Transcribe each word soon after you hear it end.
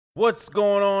What's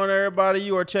going on, everybody?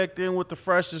 You are checked in with the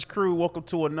freshest crew. Welcome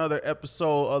to another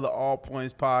episode of the All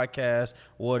Points Podcast.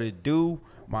 What it do?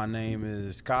 My name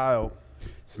is Kyle.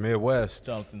 It's Midwest.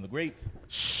 Jonathan the Great.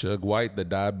 Suge White, the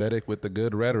diabetic with the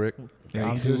good rhetoric.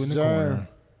 A2 in the corner.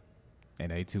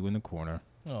 And A2 in the corner.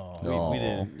 We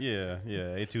didn't. Yeah.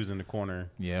 A2's in the corner.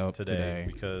 Today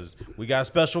because we got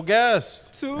special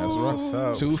guests. That's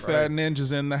right. Two fat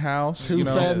ninjas in the house. Two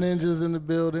fat ninjas in the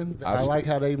building. I like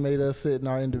how they made us sit in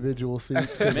our individual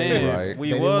seats. Man, Right.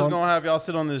 we was gonna have y'all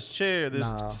sit on this chair, this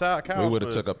couch. We would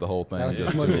have took up the whole thing. That's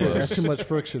Just too, much, two of that's us. too much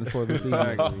friction for this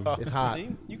evening. It's hot.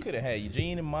 See, you could have had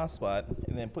Eugene in my spot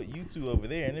and then put you two over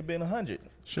there and it'd been 100.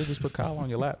 Should just put Kyle on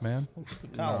your lap, man.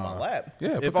 Put Kyle on my lap.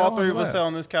 Yeah. If put all Kyle three on of your us lap. sat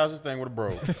on this couch, this thing would have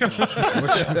broke.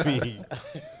 What you mean?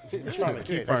 We're trying to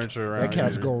keep furniture around That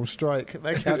couch here. going strike.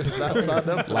 That couch is not signed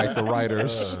up for Like the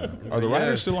writers. Are the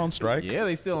writers still on strike? Yeah,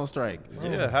 they still on strike.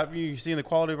 Yeah, have you seen the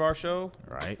quality of our show?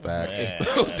 Right. Facts.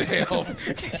 Damn.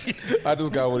 I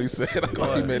just got what he said. I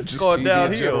thought he meant just Going TV in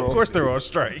downhill. general. Of course they're on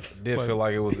strike. Did feel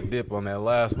like it was a dip on that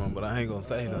last one, but I ain't gonna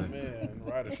say nothing. Man,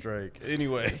 rider strike.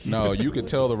 Anyway. No, you could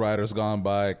tell the writers gone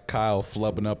by Kyle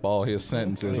flubbing up all his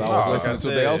sentences. I Oh, was like listening I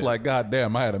today. I was said. like, God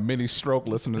damn, I had a mini stroke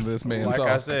listening to this man Like talk.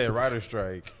 I said, rider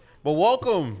strike. But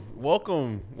welcome.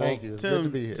 Thank you. It's good to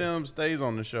be here. Tim stays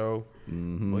on the show.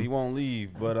 Well, he won't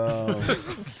leave. But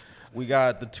we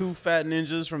got the two fat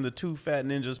ninjas from the Two Fat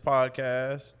Ninjas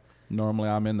podcast. Normally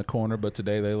I'm in the corner, but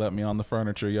today they let me on the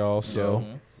furniture, y'all. So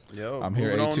Yo, I'm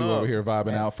here, moving A2 on up. over here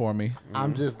vibing out for me.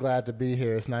 I'm just glad to be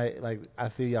here. It's nice. Like I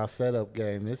see y'all setup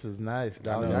game. This is nice,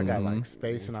 dog. Y'all got like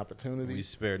space and We opportunity.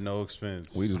 spared no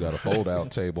expense. We just got a fold out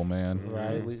table, man.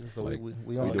 Right. We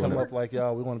doing want to come it. up like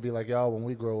y'all. We want to be like y'all when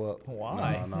we grow up.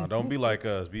 Why? No, don't be like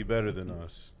us. Be better than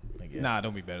us. I guess. Nah,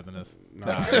 don't be better than us.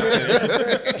 Nah.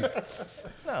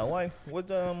 Nah, why? What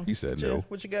He said no.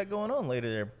 What you got going on later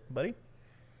there, buddy?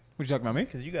 What you talking about me?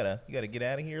 Because you gotta get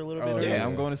out of here a little Oh, bit. Yeah, early.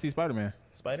 I'm going to see Spider-Man.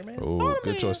 Spider-Man. Oh,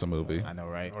 good choice of movie. I know,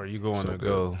 right? Or you going So to good.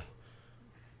 go?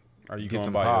 Are you Get going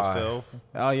some by pie. yourself?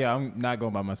 Oh, yeah, I'm not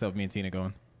going by myself. Me and Tina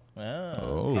going.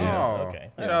 Oh. yeah. Oh, Okay.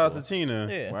 Shout That's out cool. to Tina.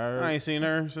 Yeah. Word. I ain't seen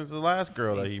her since the last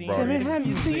girl that Ain't he seen brought her. in. Have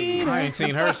you seen I ain't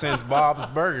seen her since Bob's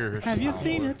Burgers. Have you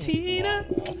seen a Tina?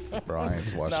 Bro, I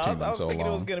ain't watched No, I Tina in was so thinking it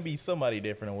was long. gonna be somebody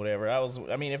different or whatever.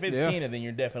 I mean, if it's Yeah. Tina, then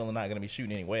you're definitely not gonna be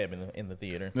shooting any web in the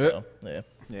theater. Yeah. So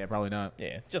Yeah, probably not.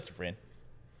 yeah, just a friend.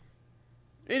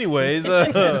 Anyways,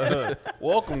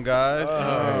 welcome,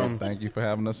 guys. Thank you for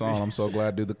having us on. I'm so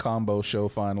glad to do the combo show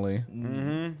finally.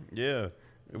 Yeah.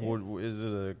 Is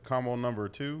it a combo number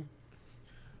 2?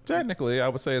 Technically, I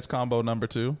would say it's combo number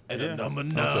 2. Yeah. Number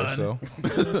I'd say so.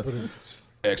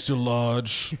 Extra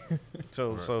large.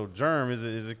 So Germ, is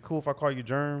it cool if I call you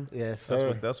Germ? Yes, That's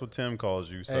sir. that's what Tim calls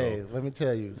you. So Hey, let me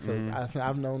tell you. So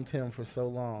I've known Tim for so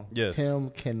long. Yes. Tim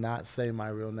cannot say my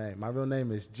real name. My real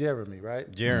name is Jeremy,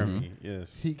 right? Jeremy,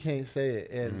 yes. He can't say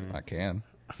it, and I can.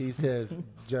 he says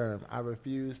Germ. I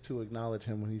refuse to acknowledge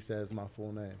him when he says my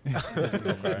full name.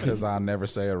 Because I never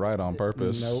say it right on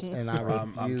purpose. Nope, and I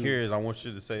refuse. I'm curious. I want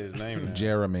you to say his name now.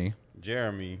 Jeremy.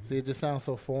 Jeremy. See, it just sounds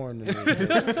so foreign to me.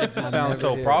 It just sounds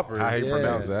so proper. How he Yeah.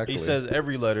 pronounce it. Exactly. He says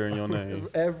every letter in your name.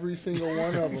 Every single one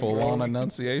of them. Full bro. on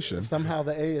enunciation. Somehow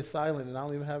the A is silent, and I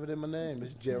don't even have it in my name.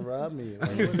 It's Jeremy.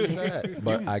 Like, what is that?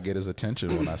 But I get his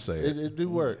attention when I say It, it. it do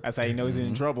work. That's how you know he's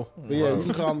in trouble. But yeah, you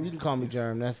can call me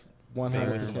Germ. That's Saying with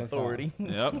 100% some fine. authority.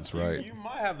 Yep. That's right. You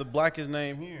might have the blackest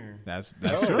name here. That's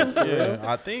true. Yeah,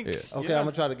 I think. Yeah. Okay, yeah. I'm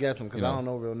gonna try to guess him because You know. I don't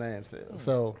know real names.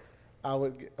 So I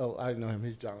would. I didn't know him.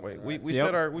 He's Jonathan. Wait, right? we Yep.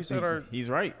 said our. He's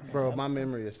right. Bro, my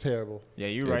memory is terrible. Yeah,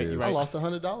 you're It right. is. You're I right. lost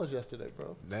 $100 yesterday,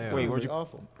 bro. Damn. Wait, Really where'd you-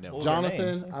 awful. No. What was her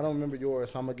Jonathan, name? I don't remember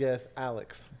yours, so I'm gonna guess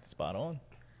Alex. Spot on.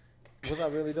 What I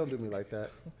really don't do me like that.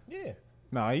 Yeah.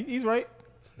 No, he's right.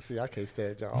 See, I can't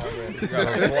stand y'all already.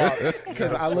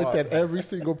 Because I looked at every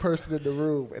single person in the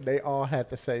room, and they all had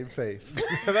the same face.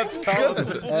 That's that's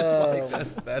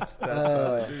how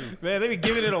they do. Man, they be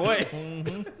giving it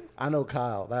away. I know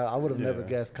Kyle. I would have never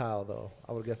guessed Kyle though.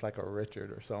 I would have guessed like a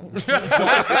Richard or something.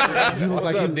 You look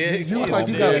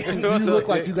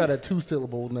like you got a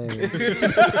 2-syllable name.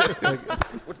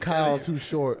 Like, Kyle too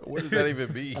short. What does that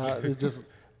even be? It's just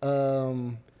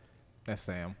That's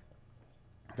Sam.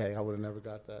 dang, I would have never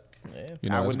got that. Yeah. You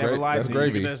know, I that's would never great. lie That's to you.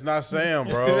 gravy. That's not Sam,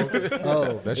 bro.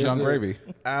 Oh, That's is young it? gravy.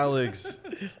 Alex,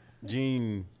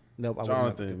 Gene, Nope, I would never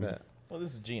Jonathan. get that. Well,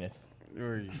 this is Geneth.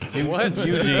 What?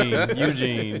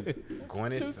 Eugene.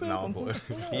 Gwyneth? No, boy.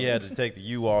 He had to take the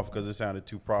U off because it sounded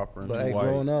too proper and But too hey, white.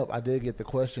 growing up, I did get the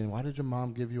question, why did your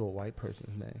mom give you a white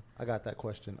person's name? I got that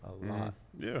question a lot.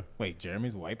 Yeah. Wait,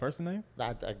 Jeremy's a white person name?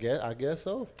 I guess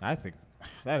so. I think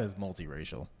that is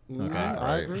multiracial. Okay. I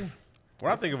right. agree.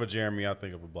 When I think of a Jeremy, I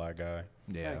think of a black guy.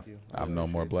 Yeah. Thank you. I'm no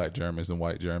more black Jeremys than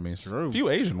white Jeremys. True. A few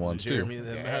Asian ones Jeremy too.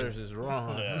 that matters is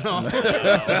wrong.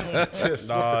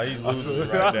 Nah, he's losing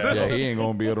right now. Yeah, he ain't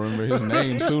gonna be able to remember his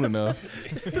name soon enough.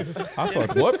 I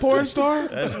thought, what porn star?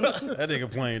 That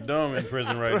nigga playing dumb in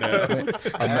prison right now.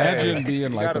 Imagine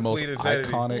being like gotta the most plead insanity.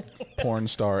 iconic porn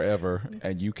star ever,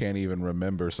 and you can't even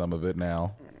remember some of it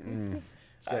now. Man.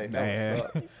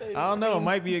 I don't know. It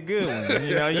might be a good one.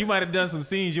 You know, you might have done some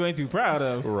scenes you ain't too proud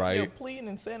of. Right? Pleading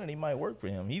insanity might work for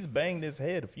him. He's banged his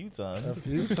head a few A times.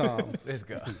 few times. This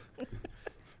guy.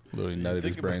 Literally nutted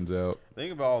his brains out.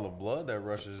 Think about all the blood that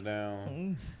rushes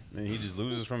down, and he just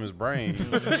loses from his brain.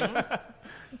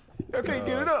 Okay,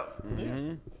 get it up.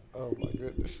 Oh my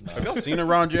goodness. Have y'all seen a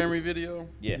Ron Jeremy video?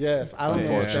 Yes. Yes, I don't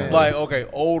understand. Like, okay,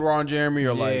 old Ron Jeremy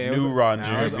or like Yeah, it new was- Ron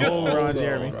Nah, it was Jeremy? old Ron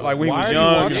Jeremy. Like when he Why was are you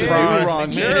young, watching and prime. new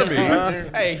Ron Jeremy?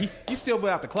 Hey, he still put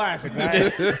out the classics.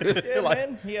 Right? Yeah,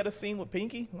 man. He had a scene with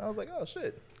Pinky, and I was like, oh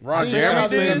shit. Ron See, Jeremy I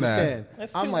seen didn't that. understand.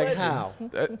 That's I'm two like, legends.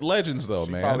 how? Legends though,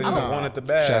 Probably man. just wanted the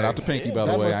bag. Shout out to Pinky, by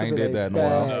the That way. must I have ain't been did that in a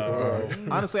while. bad,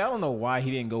 bro. Honestly, I don't know why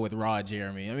he didn't go with Rod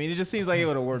Jeremy. I mean, it just seems like it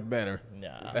would have worked better.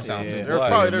 Nah. That sounds Yeah. too There's black.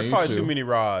 probably Me too. too many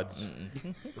rods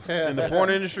in the porn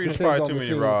industry. There's Depends probably on too the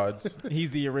many scene. rods. He's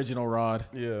the original Rod.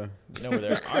 Yeah. You know where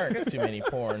there aren't too many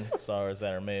porn stars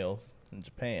that are males in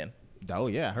Japan. Oh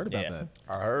yeah, I heard about Yeah. that.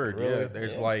 I heard. Really? Yeah.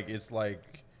 There's Yeah. like it's like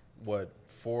what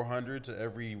 400 to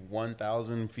every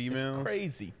 1,000 It's females.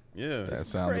 crazy. Yeah. That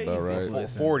sounds about crazy. right.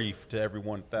 40 to every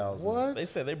 1,000. What? They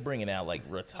said they're bringing out like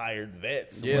retired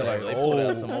vets. or Yeah, whatever. like they pulled out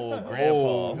old- some old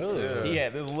grandpa. yeah. He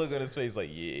had this look on his face like,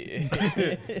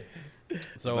 yeah.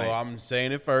 So Like- I'm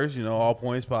saying it first, All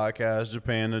Points Podcast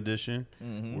Japan edition.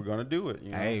 We're gonna do it.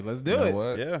 Hey, let's do You know it.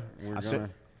 what? yeah, we're I gonna.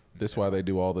 This is why they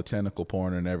do all the tentacle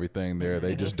porn and everything there.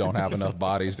 They just don't have enough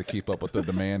bodies to keep up with the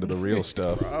demand of the real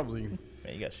stuff. Probably.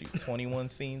 Man, you got to shoot 21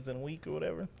 scenes in a week or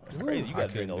whatever. That's crazy. You got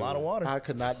to drink a lot of water. I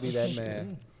could not be that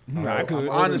man. I could. I'm old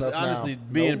Honestly, enough now. honestly,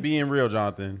 Nope. being real,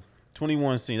 Jonathan.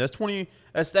 21 scenes. That's 20.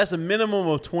 That's a minimum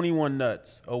of 21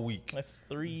 nuts a week. That's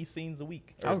 3 scenes a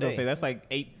week. I was gonna say that's like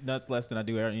 8 nuts less than I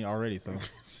do already. So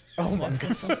Oh my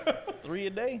goodness. 3 a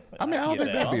day. I mean, I don't get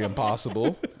think that'd be off.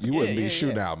 impossible. You wouldn't be yeah,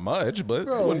 shooting yeah. out much, but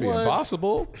Bro, it wouldn't what? be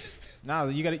impossible. nah,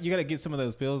 you gotta get some of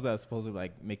those pills that supposedly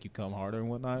like make you come harder and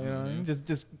whatnot. You know,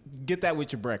 just get that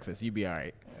with your breakfast. You be all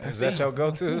right. Is that your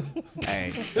go-to? Hey,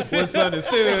 what's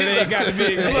understood ain't got to be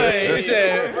explained. He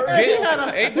said,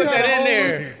 ain't put that in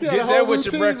there. He had a Get that whole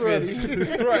with your routine breakfast.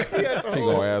 ready. He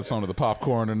gonna add some to the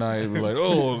popcorn tonight. We're like,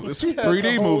 oh, it's a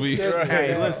 3D movie.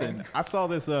 Hey, listen, I saw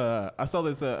this. It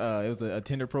was a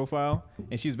Tinder profile,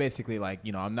 and she's basically like,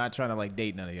 I'm not trying to like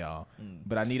date none of y'all,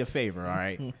 but I need a favor. All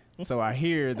right. So I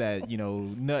hear that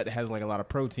nut has like a lot of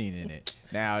protein in it.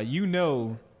 Now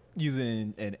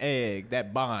using an egg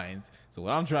that binds. So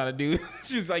what I'm trying to do,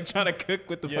 she's like trying to cook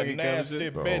with the You fucking nasty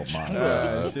shit. bitch. Oh my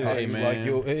god. Shit. Hey, Like man.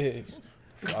 your eggs.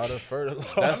 Out of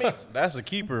fertilizer. That's a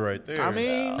keeper right there. I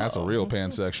mean, That's a real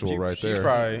pansexual right she there.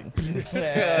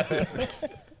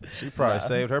 probably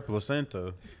saved her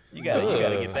placenta. You gotta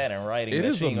get that in writing. It that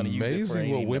is she ain't gonna use it for amazing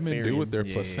any what women do with their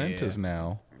nefarious- placentas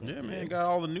now. Yeah, man, it got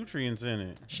all the nutrients in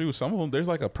it. Shoot, some of them, there's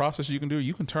like a process you can do.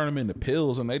 You can turn them into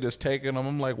pills, and they just taking them.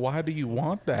 I'm like, why do you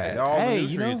want that? All hey, the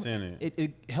nutrients in it.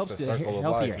 it helps It's the the circle of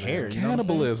healthier life, man. hair. It's you know what I'm saying?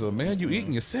 Cannibalism, man. You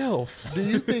eating yourself. Do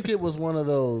you think it was one of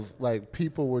those like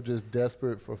people were just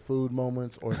desperate for food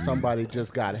moments, or somebody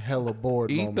just got hella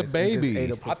bored Eat the moments? baby. And just ate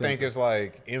a I think placenta? it's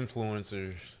like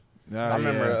influencers. Oh, I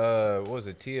remember, yeah. what was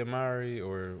it, Tia Mowry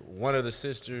or one of the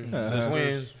sisters, the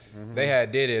twins? They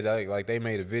had did it like they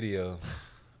made a video.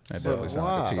 That definitely sounds like a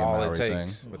why? Tia That's all Mowry it thing.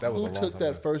 takes. But that was Who a long took time that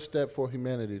ago. first step for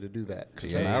humanity to do that?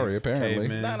 Tia Mowry, apparently.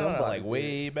 Caveman. No, Somebody like did.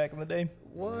 way back in the day.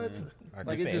 What? I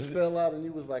Like can it see just it. fell out, and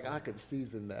you was like, I could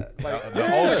season that. Like,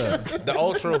 The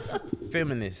ultra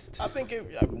feminist. I think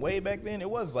way back then it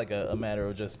was like a matter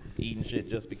of just eating shit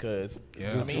just because.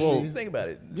 Yeah. I mean, Well, think about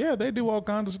it. Yeah, they do all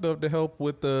kinds of stuff to help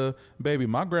with the baby.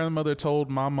 My grandmother told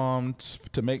my mom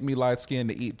to make me light skinned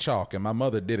to eat chalk, and my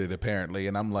mother did it apparently.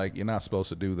 And I'm like, you're not supposed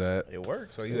to do that. It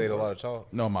worked. So you ate a lot of chalk.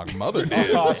 No, my mother did.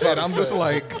 And I'm just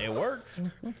like, It worked.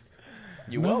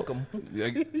 You're welcome.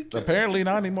 apparently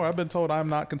not anymore. I've been told I'm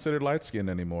not considered light skinned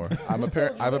anymore.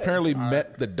 I've apparently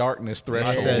met the darkness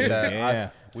threshold. I said that. Yeah.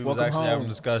 We was Welcome actually home. having a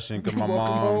discussion because my Welcome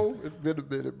mom, home. It's been a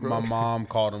minute, bro. my mom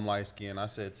called him light skinned. I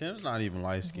said, Tim's not even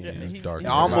light skinned. He- dark. he-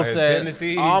 I almost His said,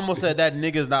 tendencies. that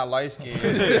nigga's not light skinned,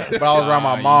 but I was around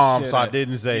my you mom, so I shoulda.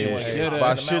 didn't say You it. should've. But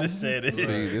I should have said it.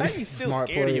 See, How this, you still Smart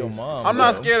scared of your plays. mom? I'm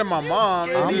not bro? scared of my mom.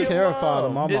 scared I'm of your terrified of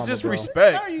mom. my mama. It's just bro. How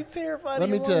respect. are you terrified Let of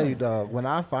me your tell mom? you, dog. When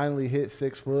I finally hit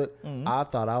 6 foot, I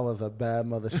thought I was a bad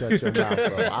mother. Shut your mouth,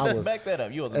 bro. I was. Back that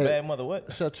up. You was a Hey. bad mother.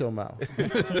 What? Shut your mouth.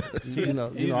 you know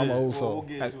I'm an old soul.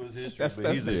 That's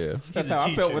yeah. that's how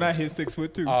I felt when I hit 6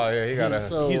 foot too. Oh yeah, he got a.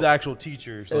 So, He's an actual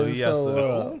teacher, so and he has to.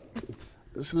 so,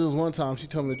 so there was one time she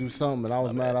told me to do something, and I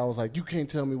was mad. I was like, "You can't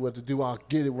tell me what to do. I'll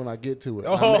get it when I get to it."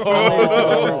 I made it to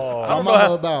the room. I'm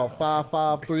out about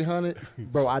 5'5", 300.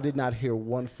 Bro, I did not hear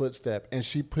one footstep, and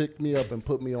she picked me up and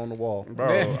put me on the wall.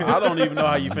 Bro, I don't even know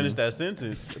how you finished that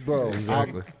sentence. Bro,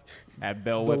 exactly. That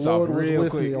bell the whipped Lord off was real with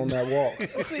quick. me on that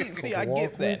walk. See, I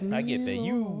get that. I get that.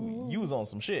 You was on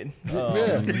some shit.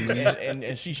 Yeah.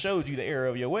 And she showed you the error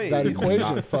of your ways. That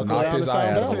equation, fuck Knocked around his and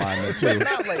eye found out of out. alignment too.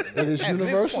 Not like It is at this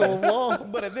universal point. law.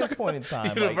 But at this point in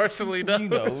time, Universally like, you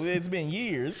know, it's been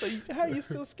years. So how are you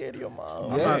still scared of your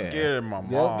mom? I'm Yeah. not scared of my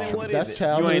mom. Then what is That's it? You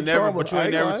childhood ain't never, trauma. but you I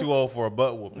ain't never lying. too old for a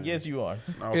butt whooping. Yes, you are.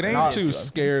 Okay. It ain't Yes, you too are.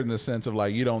 scared in the sense of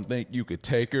like you don't think you could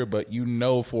take her, but you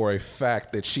know for a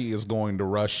fact that she is going to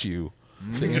rush you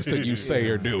the instant you say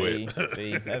or do it.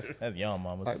 See, that's young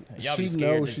mamas. Like, Y'all she be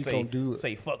scared knows to she say, gonna do it.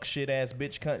 say fuck shit ass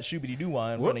bitch cunt shoobity doo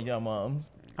in front of young moms.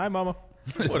 Hi, mama.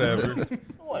 Whatever.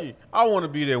 What? I want to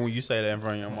be there when you say that in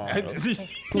front of your mom. though.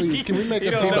 Please, can we make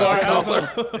a don't song?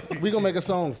 know our We gonna make a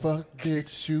song. Fuck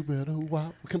bitch, you better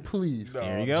wop. Can please?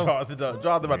 There you go.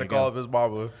 Jonathan about to call up his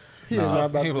mama. He is not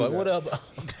about He to was do like, that. "What up?"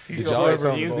 Did gonna y'all, say ever,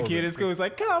 something. He was the kid in school. He's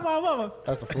like, "Come on, mama."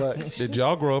 That's a flex. did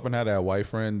y'all grow up and have that white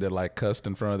friend that like cussed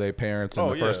in front of their parents, and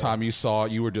Oh, the first yeah. time you saw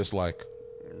it, you were just like,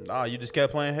 Nah, you just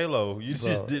kept playing Halo. You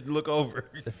just didn't look over.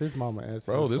 If his mama answers,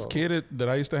 bro, this kid that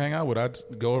I used to hang out with, I'd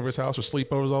go over his house for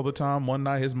sleepovers all the time. One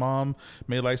night, his mom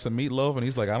made like some meatloaf, and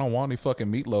he's like, "I don't want any fucking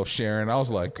meatloaf, Sharon." I was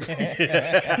like,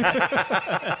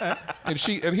 and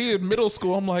he in middle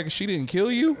school. I'm like, she didn't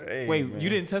kill you? Wait, you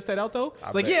didn't test that out though?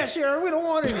 It's like, yeah, Sharon, we don't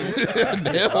want any.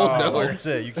 Like I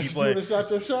said, you keep You would playing. have shot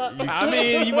your shot. I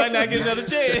mean, you might not get another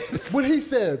chance. What he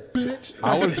said, bitch.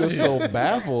 I was just so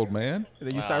baffled, man. And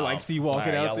then you start like sea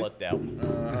walking All right, out. y'all looked out.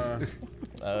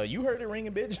 You heard it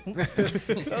ringing, bitch.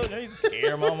 Told you, you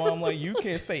scared my mom. Like, you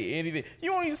can't say anything.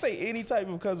 You won't even say any type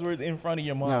of cuss words in front of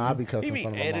your mom. Nah, I be cussing He in be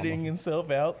front of my editing mama. himself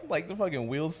out like the fucking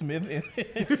Will Smith in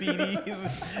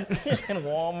CDs in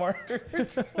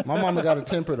Walmart. My mama got a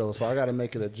temper though, so I got to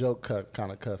make it a joke cut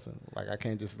kind of cussing. Like I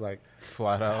can't just like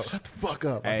Flat out. shut the fuck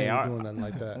up. Hey, I can't our- be doing nothing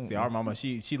like that. See, our mama,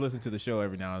 she listens to the show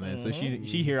every now and then, so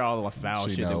she hear all the foul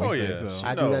She shit that knows. we Oh, say. yeah. So.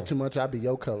 I No. do that too much. I be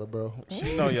your color, bro.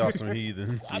 You know y'all some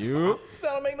heathens.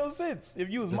 That don't make no sense. If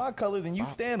you was my color, then you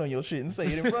stand on your shit and say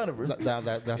it in front of her.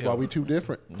 That's why we too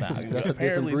different. Nah, That's a different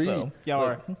apparently breed. so. Y'all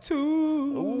are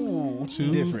Ooh,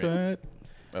 Too Different. fat.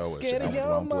 Oh, wait, scared shit, of that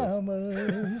your was the wrong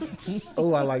place. mamas.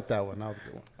 Oh, I like that one. That was a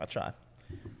good one. I tried,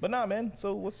 but nah, man.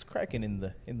 So what's cracking in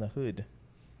the hood?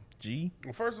 G.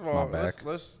 Well, first of all, My back.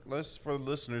 let's for the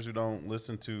listeners who don't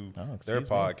listen to Oh, their excuse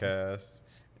me. podcast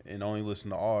and only listen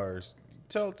to ours,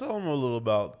 tell them a little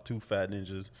about Two Fat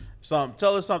Ninjas.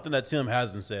 Tell us something that Tim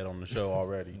hasn't said on the show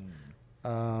already.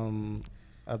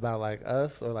 About like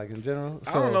us or like in general.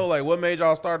 I don't know, like what made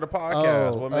y'all start the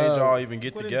podcast? Oh, What made y'all even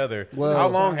get together? well- How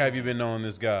long have you been knowing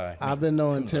this guy? I've been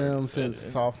knowing Tim since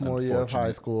sophomore year of high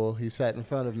Unfortunate. school. He sat in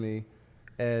front of me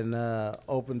and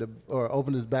opened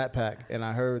his backpack, and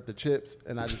I heard the chips,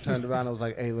 and I just turned around and was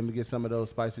like, "Hey, let me get some of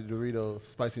those spicy Doritos,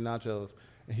 spicy nachos."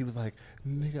 And he was like,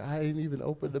 "Nigga, I ain't even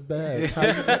opened the bag." How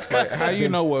you- Like, how you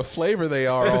know what flavor they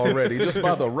are already? Just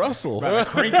by the rustle.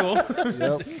 crinkle.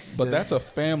 Yep. But that's a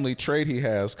family trait he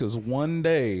has, because one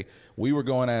day we were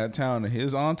going out of town and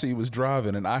his auntie was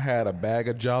driving, and I had a bag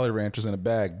of Jolly Ranchers in a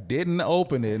bag, didn't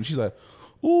open it, and she's like,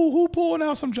 "Ooh, who pulling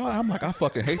out some Jolly?" I'm like, I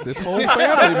fucking hate this whole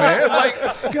family, man.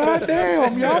 Like,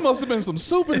 goddamn, y'all must have been some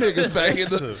super niggas back in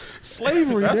the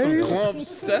slavery That's some days.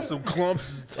 clumps. That's some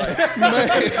clumps.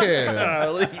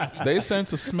 Man. They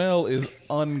sense of smell is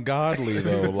ungodly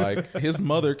though. Like his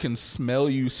mother can smell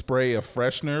you spray a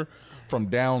freshener from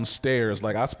downstairs.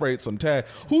 Like I sprayed some tag.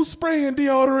 Who's spraying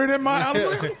deodorant in my? I'm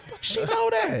like, "How the fuck she know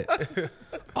that?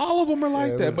 All of them are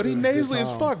like Yeah, that. But he it was good nasally as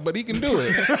times. fuck. But he can do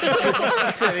it.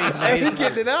 Hey, he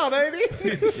getting it out, ain't he?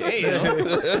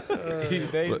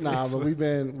 Damn. Nah, but we've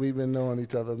been knowing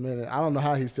each other a minute. I don't know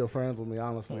how he's still friends with me,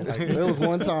 honestly. Like, there was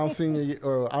one time senior year,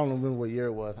 or I don't remember what year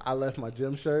it was. I left my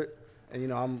gym shirt,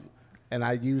 and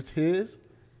I used his,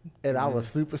 and I was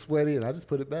super sweaty, and I just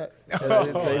put it back. And I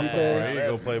didn't say anything.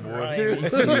 There you go,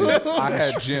 Playboy. I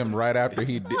had Jim right after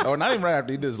he did, or not even right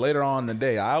after he did this, later on in the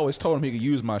day. I always told him he could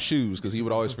use my shoes because he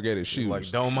would always forget his shoes. Like,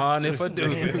 don't mind if I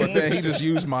do. But then he just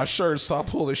used my shirt, so I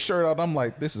pulled his shirt out. I'm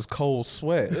like, this is cold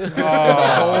sweat. The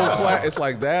whole class, it's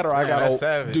like that, or I that's gotta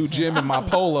savage. do gym in my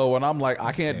polo, and I'm like,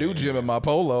 I can't do gym in my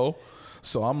polo.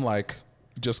 So I'm like,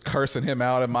 just cursing him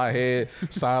out in my head.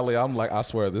 Silently, I'm like, I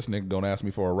swear this nigga gonna ask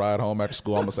me for a ride home after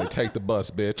school. I'm gonna say, take the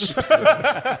bus, bitch.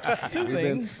 Two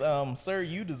things, sir.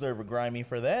 You deserve a grimy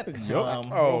for that.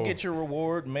 Oh. We'll get your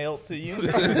reward mailed to you.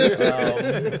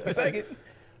 Second,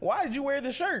 why did you wear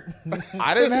the shirt?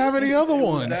 I didn't have any other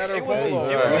ones. That It or was polo.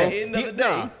 at the end of the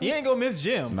day. You ain't gonna miss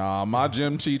Jim. Nah, my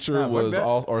gym teacher was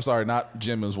also, or sorry, not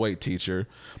Jim, his weight teacher.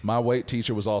 My weight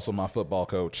teacher was also my football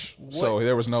coach. So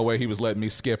there was no way he was letting me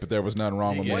skip if there was nothing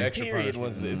wrong with me. What period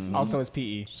was this? Also, it's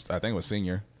PE. I think it was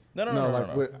senior. No.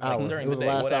 Like, with hour. during It was the the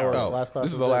day. last What hour. hour? Last class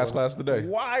This is of the day. last class of the day.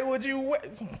 Why would you wear?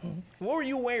 What were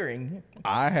you wearing?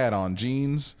 I had on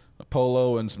jeans, a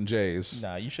polo, and some J's.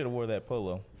 Nah, you should have wore that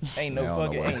polo. Ain't no Hell no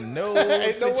fucking, way. ain't no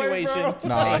situation,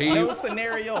 Nah, ain't he- no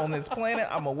scenario on this planet.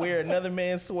 I'ma wear another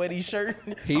man's sweaty shirt,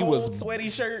 He cold was- sweaty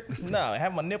shirt. No,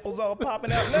 have my nipples all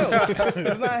popping out. No,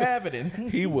 it's not happening.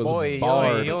 He was Oi,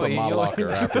 barred oi, from oi, my oi. locker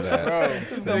after that.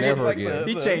 It's gonna Never look like again.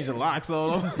 He changed the locks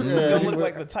on him. It's gonna look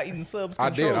like the Titan subs.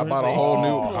 I did. I bought a whole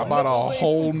new. I bought a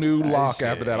whole new lock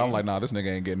after that. I'm like, nah, this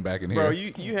nigga ain't getting back in here. Bro,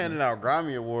 you handing out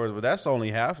Grammy Awards, but that's only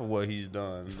half of what he's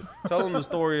done. Tell him the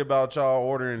story about y'all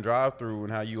ordering drive-through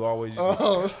and how you always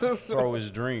used to throw his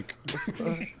drink.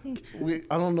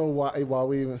 I don't know why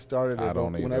we even started it. I but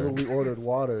don't either. Whenever we ordered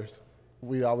waters,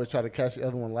 we always try to catch the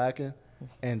other one lacking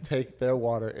and take their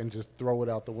water and just throw it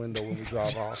out the window when we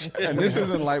drive off. And this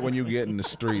isn't like when you get in the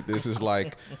street. This is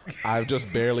like I've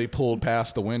just barely pulled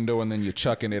past the window and then you're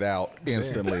chucking it out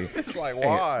instantly. It's like, And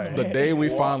why? the day we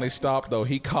finally stopped, though,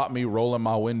 he caught me rolling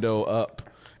my window up.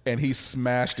 And he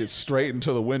smashed it straight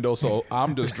into the window, so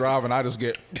I'm just driving. I just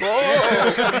get.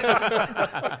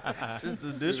 Just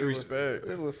the disrespect.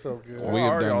 It was so good. Why We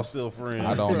have are y'all done- still friends?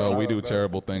 I don't know. We do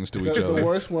terrible things to each The other.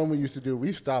 worst one we used to do,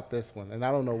 we stopped this one, and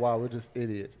I don't know why. We're just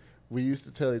idiots. We used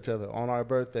to tell each other on our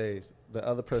birthdays, the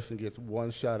other person gets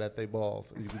one shot at their balls,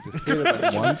 and you can just hit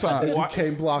it One time. and you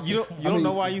can't block You it. don't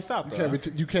know why you stopped, though.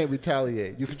 You can't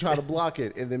retaliate. You can try to block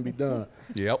it and then be done.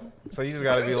 Yep. So you just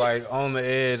got to be like on the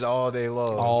edge all day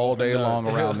long. All day long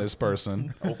around this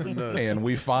person. Open nuts. And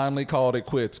we finally called it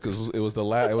quits because it was it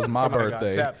was my Somebody got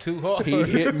birthday. tapped too hard. He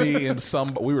hit me in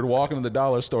we were walking to the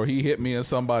dollar store. He hit me in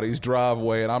somebody's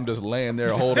driveway, and I'm just laying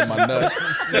there holding my nuts.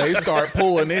 They start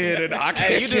pulling in, and I can't.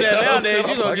 Hey, you do get that up. nowadays, I'm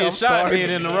you're going like, to get I'm shot sorry. being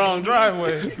in the wrong driveway.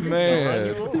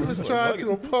 Man, He was trying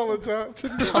to apologize to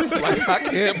me. like, I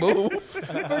can't move.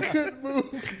 I couldn't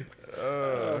move.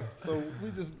 So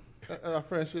we just, our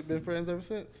friendship been friends ever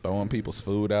since. Throwing people's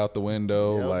food out the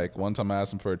window. Yep. Like one time I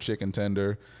asked him for a chicken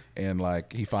tender, and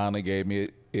like he finally gave me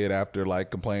it after like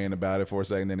complaining about it for a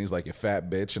second. Then he's like, "You fat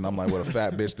bitch," and I'm like, "What a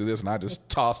fat bitch do this?" And I just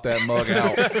tossed that mug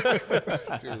out.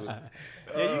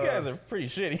 Yeah, you guys are pretty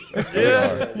shitty.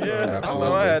 Yeah, Absolutely. I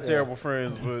know I had terrible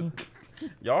friends, but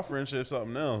y'all friendship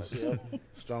something else.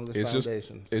 Strongest It's just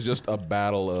foundation. it's just a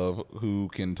battle of who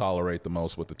can tolerate the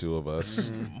most with the two of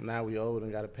us. Now we old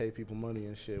and got to pay people money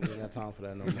and shit. We ain't got time for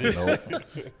that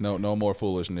no more. No more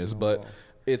foolishness. But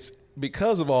it's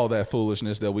because of all that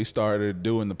foolishness that we started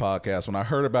doing the podcast. When I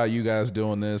heard about you guys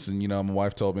doing this, and my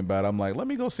wife told me about it, I'm like, let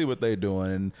me go see what they're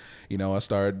doing. And I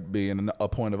started being a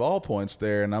point of all points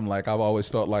there, and I'm like, I've always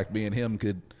felt like me and him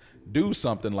could do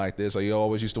something like this. I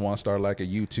always used to want to start like a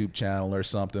YouTube channel or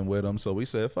something with him. So we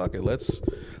said, fuck it, let's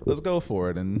go for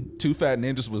it. And Two Fat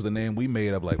Ninjas was the name we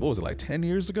made up, like, what was it, like 10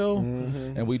 years ago?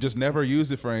 And we just never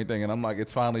used it for anything. And I'm like,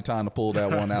 it's finally time to pull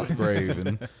that one out the grave.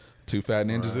 And Two Fat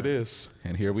Ninjas it is.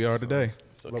 And here we are today.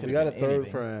 So But it we could've got a been third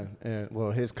anything. friend, and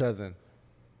well, his cousin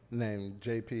named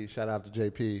JP. Shout out to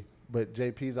JP. But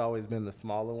JP's always been the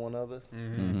smaller one of us.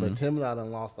 But Tim and I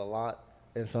done lost a lot.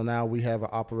 And so now we have an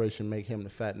operation make him the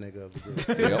fat nigga of the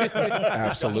group. Yep,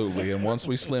 absolutely. And once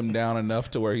we slim down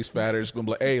enough to where he's fatter, it's gonna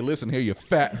be like, hey, listen here, you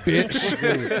fat bitch.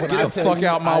 Get the fuck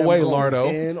out my way,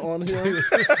 Lardo. In on him.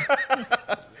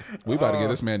 We about to get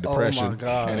this man depression,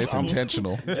 God. and it's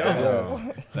intentional.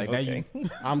 Like now you,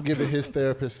 I'm giving his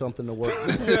therapist something to work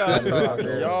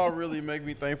with. Y'all really make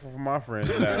me thankful for my friends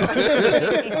now.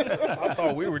 I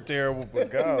thought we were terrible, but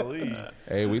golly.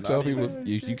 Hey, we tell people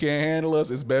if you can't handle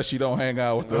us, it's best you don't hang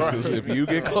out with us because if you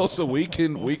get closer, we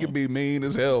can be mean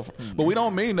as hell. But we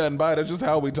don't mean nothing by it. It's just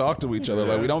how we talk to each other.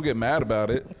 Like we don't get mad about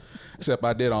it. Except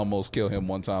I did almost kill him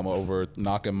one time over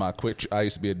knocking my I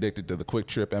used to be addicted to the Quick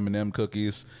Trip M&M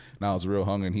cookies, and I was real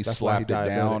hungry, and he slapped it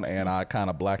down, and I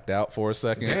kind of blacked out for a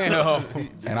second. Damn.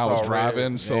 And I was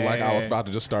driving, so like I was about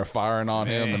to just start firing on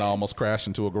him, and I almost crashed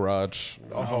into a garage.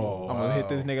 I'm gonna hit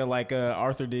this nigga like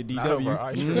Arthur did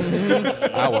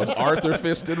DW. I was Arthur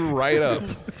fisted right up.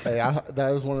 Hey, that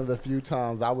was one of the few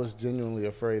times I was genuinely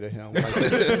afraid of him. Like,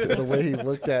 the way he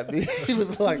looked at me, he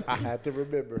was like, I had to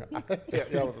remember.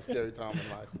 That was a scary time in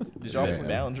life. Did y'all Setting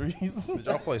boundaries. Did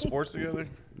y'all play sports together?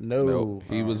 No. Nope.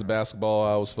 He was basketball,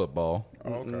 I was football.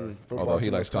 Okay. Although he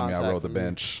likes telling me I rode the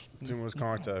bench. Too much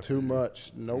contact. Too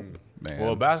much. Nope. Man.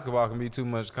 Well, basketball can be too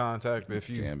much contact if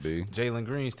you Can be. Jalen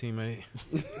Green's teammate.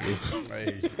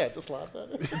 Hey. Had to slide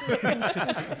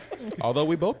that in. Although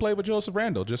we both played with Joseph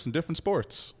Randall, just in different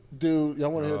sports. Dude, y'all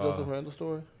want to hear Joseph Randall's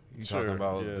story? You Sure, talking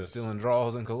about yes. the stealing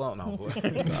draws in Cologne? No,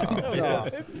 No.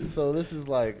 So this is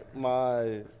like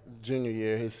my junior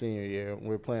year, his senior year.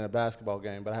 We're playing a basketball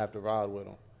game, but I have to ride with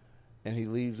him. And he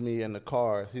leaves me in the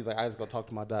car. He's like, I just go talk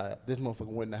to my dad. This motherfucker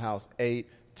went in the house, ate,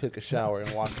 took a shower,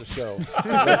 and watched the show.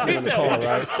 Left me in the car,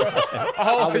 right?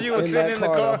 I was you were in sitting that in the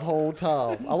car car? the whole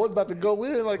time. I wasn't about to go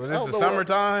in. Like, Was I this don't the know what-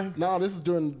 summertime? No, this is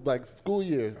during like school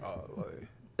year.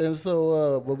 And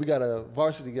so, but we got a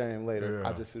varsity game later. Yeah.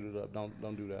 I just suited up.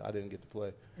 Don't do that. I didn't get to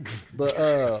play. But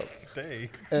Dang.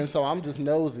 and so I'm just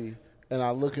nosy, and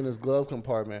I look in his glove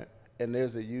compartment, and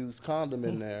there's a used condom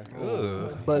in there.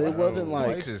 But it wasn't Why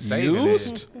like you just saving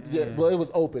Used? yeah. Well, it was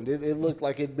opened. It looked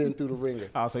like it'd been through the ringer.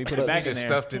 Oh, so he put it back in Just there.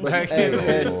 stuffed it But, back hey, in.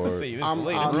 hey, Let's see. This I'm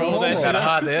later. no Roll that homo. shit Gotta out.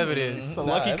 hide the evidence. It's a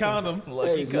lucky Nah, condom. Lucky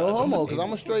Hey, condom. no homo, because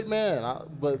I'm a straight man.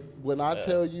 But when I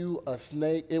tell you a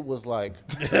snake, it was like,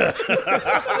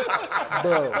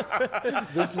 bro,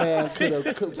 this man could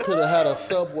have had a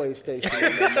subway station.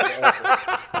 In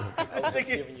that I was just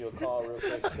giving you a call real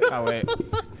quick. Oh wait.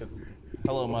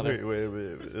 Hello, mother. Wait.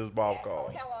 It's Bob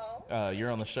calling. Hello.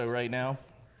 You're on the show right now.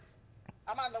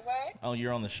 I'm on the way. Oh,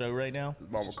 you're on the show right now?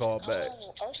 Mama called back.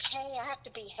 Oh, okay. I have to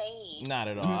behave. Not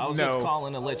at all. I was just No.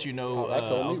 calling to let you know. that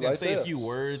told I was me gonna right say there. a few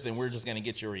words, and we're just gonna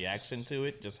get your reaction to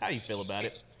it. Just how you feel about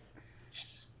it.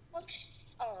 Okay.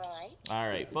 All right. All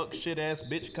right. Fuck, shit, ass,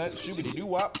 bitch, cunt, shoobity doo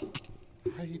wop.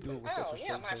 How you doing with Oh, such a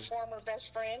yeah, straight my face? former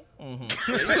best friend.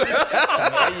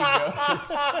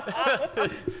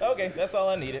 Okay, that's all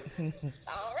I needed.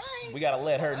 All right. We gotta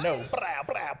let her know. Brow,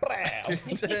 brow, brow.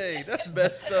 Dang, that's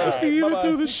messed up. He even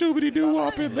threw the shoobity doo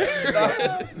wop in there.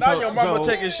 Now your mama so-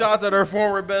 taking shots at her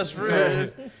former best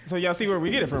friend. So y'all see where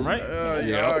we get it from, right?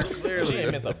 Yeah, She clearly.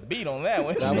 didn't miss a beat on that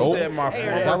one. She Nope. said my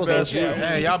That former was best a G. friend.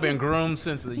 Hey, y'all been groomed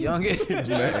since the young age.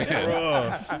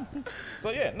 So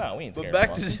yeah, no, we ain't But scared. back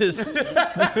of to them.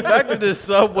 this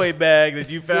Subway bag that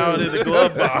you found in the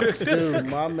glove box. Dude,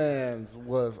 my man's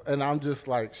was, and I'm just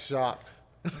like shocked.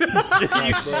 you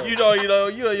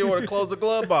want to close the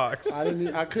glove box.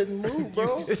 I couldn't move,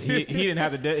 bro. He didn't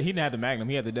have he didn't have the Magnum.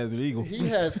 He had the Desert Eagle. He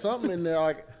had something in there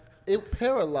like it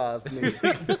paralyzed me.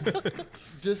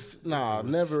 Just never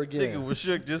Nigga again, was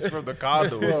shook just from the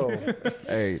condom. bro.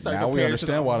 Hey, like now we compared to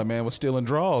understand why the man was stealing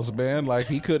draws, man. Like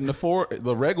he couldn't afford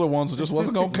the regular ones; just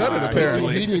wasn't gonna cut it.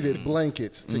 Apparently, He needed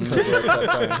blankets to cover up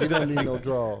that thing. He don't need no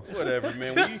draws. Whatever,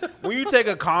 man. When you take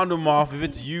a condom off, if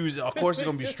it's used, of course it's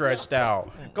gonna be stretched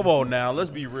out. Come on now, let's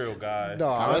be real, guys.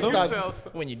 No, that's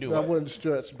not. When you do That it. wasn't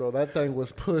stretched, bro. That thing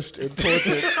was pushed and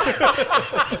tortured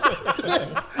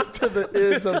to the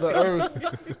ends of the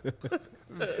earth.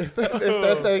 If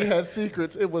that thing had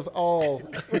secrets, it was all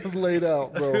laid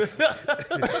out, bro.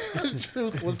 The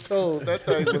truth was told. That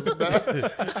thing was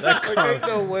bad. Ain't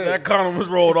no way. That condom was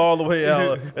rolled all the way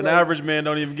out. An average man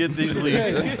don't even get these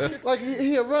leaves. Hey, like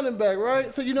he a running back, right?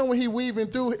 So you know when he weaving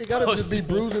through, it gotta just be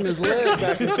bruising his legs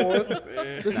back and forth.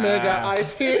 This man got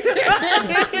ice here.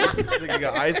 Nigga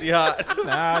got icy hot.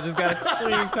 Nah, I just got a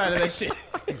string tied to that shit.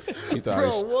 he thought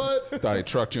Bro, he, what? thought he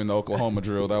trucked you in the Oklahoma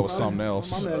drill. That was something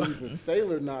else. My man using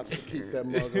sailor knots to keep that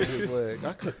mug on his leg.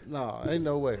 Ain't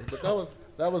no way. But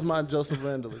that was my Joseph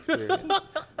Randall experience.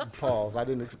 Pause. I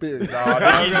didn't experience it.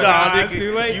 It's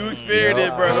too late. You experienced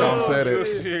it, bro. Done said You it.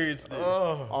 experienced it.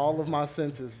 All of my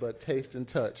senses, but taste and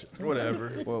touch.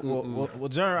 Whatever. Well,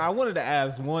 Jern, I wanted to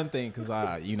ask one thing because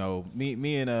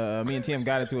me and Tim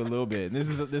got into it a little bit. And this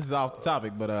is off the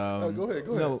topic, but go ahead.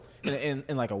 You know,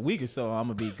 in like a week or so, I'm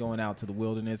gonna be going out to the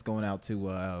wilderness, going out to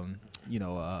a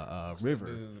river.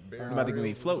 I'm about to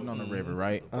be floating on the river,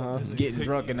 right? Getting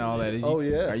drunk and all that. Oh,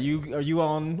 yeah. Are you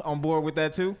on board with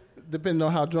that too? Depending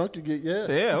on how drunk you get, yeah.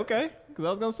 Yeah. Okay. Because I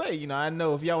was gonna say, I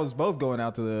know if y'all was both going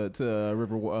out to the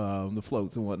river, the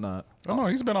floats and whatnot. Oh no,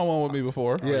 he's been on one with me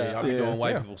before. Yeah. I'll be doing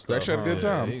white people stuff. Actually had a good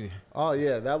time. Oh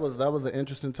yeah, that was an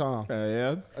interesting time.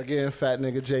 Yeah. Again, fat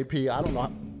nigga JP. I don't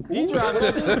know. He dropped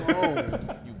it.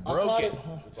 You broke it.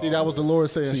 See, that was the Lord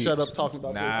saying, See, "Shut up, talking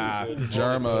about Nah. JP."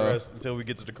 Germa. Until we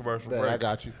get to the commercial Man, break. I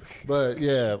got you. But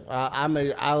yeah,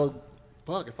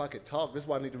 fuck, if I could talk, this is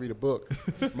why I need to read a book.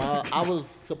 I was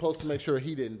supposed to make sure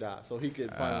he didn't die, so he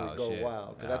could finally go shit.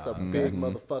 wild. 'Cause that's a big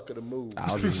motherfucker to move.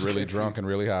 I was just really drunk and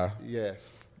really high. Yes.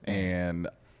 And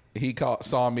he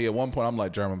saw me at one point. I'm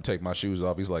like, German, I'm gonna take my shoes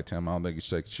off. He's like, Tim, I don't think you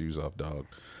should take your shoes off, dog.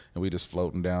 And we just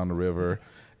floating down the river.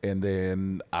 And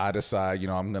then I decide,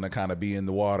 I'm gonna kind of be in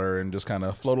the water and just kind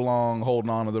of float along,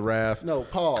 holding on to the raft. No,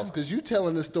 pause, because you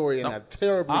telling this story in a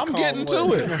terribly I'm calm getting to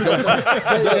way. it.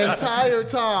 The entire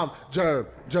time, Germ,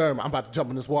 I'm about to jump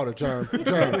in this water, Germ.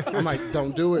 I'm like,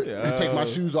 don't do it. And take my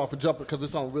shoes off and jump it because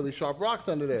it's on really sharp rocks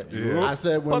under there. Yeah. I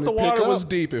said, when But the we pick water up, was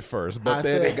deep at first, but I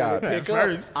then said, it got when we pick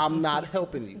up, I'm not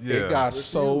helping you. it got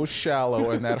so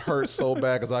shallow and that hurt so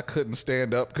bad because I couldn't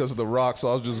stand up because of the rocks. So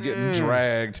I was just getting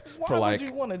dragged Why for would like.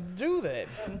 you want to do that?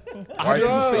 I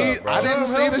didn't see. I didn't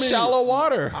see help the me. shallow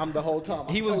water. I'm the whole time.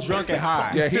 He was drunk and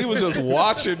high. Yeah, he was just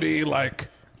watching me like,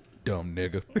 dumb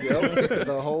nigga. Yep,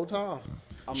 the whole time.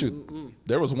 Shoot,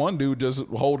 there was one dude just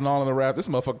holding on to the raft. This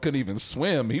motherfucker couldn't even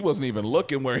swim. He wasn't even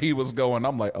looking where he was going.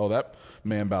 I'm like, oh, that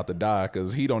man about to die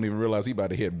because he don't even realize he about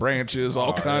to hit branches,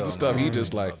 all kinds of stuff. He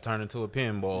just like, turn into a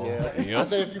pinball. Yeah. I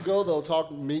say if you go though,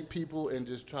 meet people and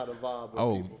just try to vibe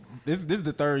with people. This is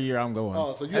the third year I'm going.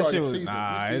 Oh, so you That already shit was- seasoned.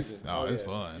 Nah, You it's seasoned. it's yeah.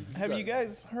 fun. Have you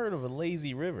guys heard of a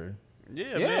lazy river?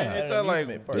 Yeah, Yeah. man. It's at like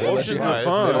Amusement park. they let you oceans have, of they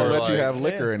fun. don't let you like- have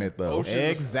liquor in it though.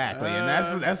 Exactly,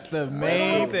 and that's the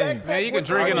main thing. Man, you can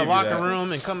drink in the locker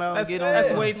room and come out and get on.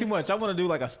 That's way too much. I want to do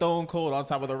like a stone cold on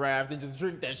top of the raft and just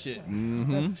drink that shit.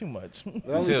 That's too much. The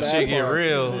only Until bad shit get part-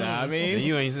 real. Yeah, I mean- and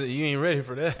you ain't ready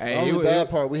for that. The Hey, only it- bad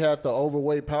part, we had the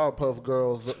overweight Powerpuff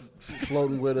Girls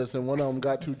floating with us, and one of them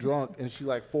got too drunk, and she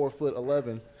like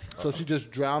 4'11", so she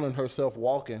just drowning herself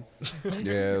walking.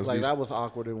 Yeah, it was Like these, that was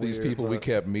awkward and these weird. people we but-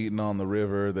 kept meeting on the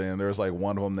river. Then there was like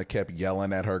one of them that kept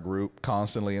yelling at her group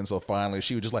constantly, and so finally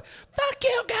she was just like, "Fuck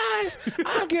you guys,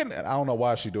 I'm getting." I don't know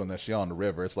why she's doing that. She on the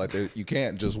river. It's like you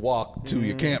can't just walk to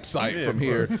your campsite from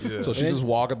here. So she's just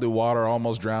walking through water,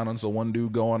 almost drowning. So one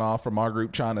dude going off from our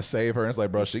group trying to save her. And it's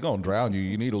like, bro, she gonna drown you.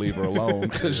 You need to leave her alone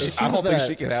because I don't think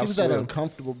she can have She was that swim.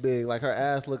 uncomfortable big. Like her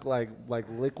ass looked like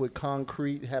liquid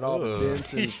concrete. Had all the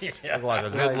dents and Look like a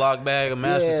Ziploc bag of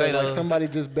mashed yeah, potatoes. like somebody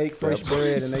just baked fresh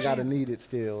bread and they gotta knead it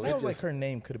still. It Sounds like just- her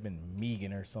name could have been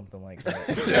Megan or something like that.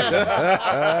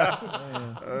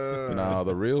 No,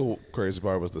 the real crazy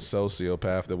part was the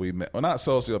sociopath that we met. Well, not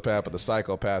sociopath, but the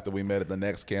psychopath that we met at the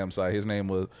next campsite. His name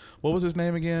was, what was his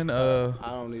name again? I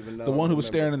don't even know. The one who was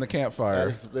Remember. staring in the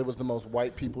campfire. It was the most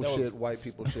white people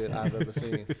shit I've ever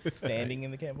seen. Standing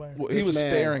in the campfire. Well, he This was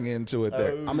man- staring into it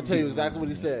there. I'm gonna tell you exactly what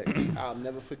he said. I'll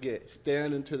never forget.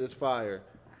 Staring into this fire,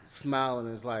 smiling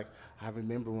is like, I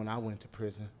remember when I went to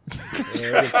prison.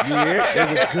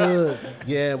 It was good.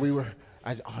 Yeah, we were.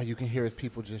 All you can hear is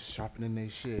people just sharpening their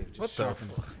shit. Just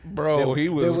sharpening. Bro, he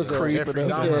was creeping He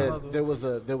us out. said there was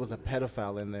a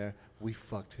pedophile in there. We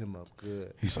fucked him up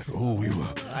good. He's like, oh, we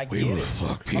I were get it.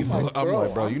 fuck people. I'm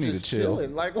like, bro, you need to just chill.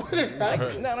 chilling. Like, what is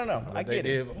happening? No. I They get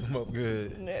it. did come up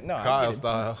good. No, I Kyle get it.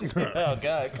 style. Oh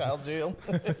God, Kyle jail.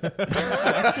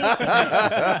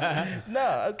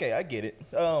 No, okay, I get it.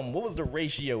 What was the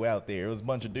ratio out there? It was a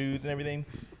bunch of dudes and everything.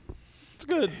 It's a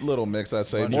good little mix, I'd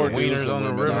say. Bunch More of dudes wieners than on the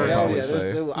women, river. I would Hell probably yeah,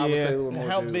 say. I would say a little more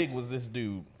How dudes. big was this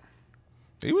dude?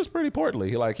 He was pretty portly.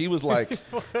 He was like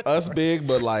us big,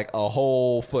 but like a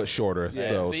whole foot shorter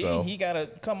though. See, So he gotta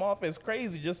come off as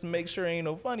crazy just to make sure ain't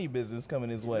no funny business coming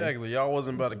his way. Exactly. Y'all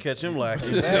wasn't about to catch him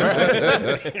lacking.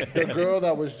 The girl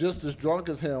that was just as drunk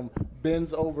as him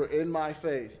bends over in my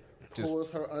face, pulls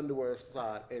her underwear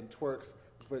aside, and twerks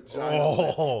vagina.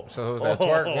 Oh, So it was that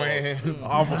twerk when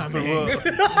almost threw up.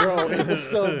 Bro, it was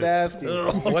so nasty.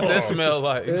 what that smell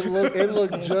like? It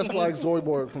looked just like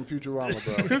Zoidberg from Futurama,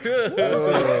 bro. It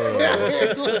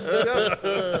looked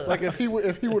just- like if he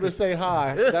were to say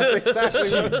hi, that's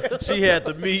exactly She had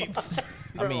the meats.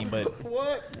 I mean, but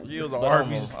what. She was on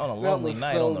Arby's. a That lonely was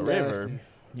night so on the river, nasty.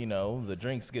 you know, the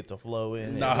drinks get to flow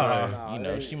in. Nah.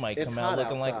 And, she might It's come out hot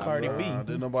looking like outside, Cardi bro. B.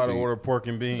 Didn't nobody order pork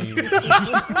and beans.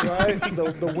 Right?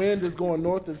 The wind is going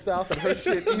north and south, and her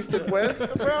shit east and west,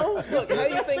 bro. Look, how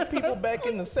you think people back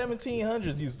in the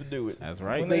 1700s used to do it? That's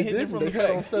right. When They hit you didn't. from They the had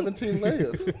on back. 17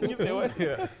 layers. You say what?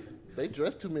 They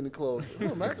dress too many clothes. Oh,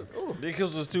 imagine. Oh.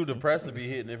 Niggas was too depressed to be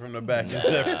hitting it from the back in the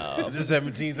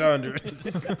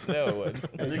 1700s. No, it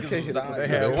wasn't. Niggas was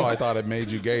dying. They probably thought it made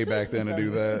you gay back then to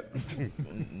do that.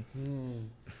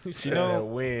 You know,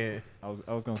 win.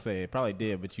 I was gonna say it probably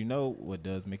did, but you know what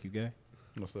does make you gay?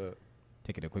 What's that?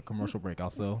 Taking a quick commercial break.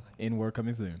 Also, N-word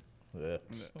coming soon. Yeah.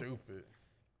 Stupid.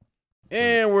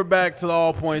 And we're back to the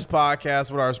All Points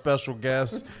podcast with our special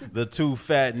guests, the two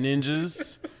fat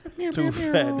ninjas. We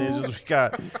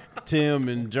got Tim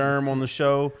and Germ on the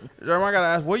show. Germ, I gotta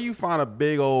ask, where you find a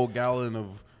big old gallon of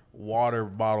water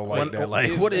bottle like that?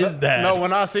 Like, what is that? No,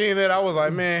 when I seen it, I was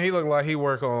like, man, he looked like he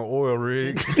work on oil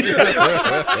rigs.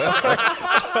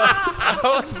 I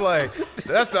was like,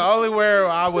 that's the only where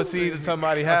I would see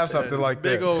somebody have something like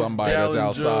Big that. old Somebody that's gallon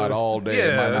outside jug. all day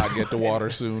and Yeah. might not get the water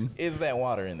soon. Is that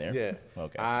water in there? Yeah.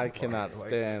 Okay. I cannot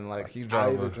stand like you I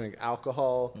drive either a- drink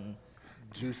alcohol,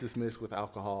 juices mixed with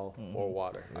alcohol, or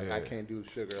water. Like I Yeah. can't do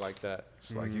sugar like that.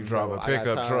 It's like you drive So a I got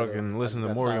pickup tired truck of- and listen I to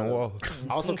got Morgan tired of- Wallen.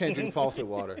 I also can't drink faucet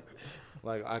water.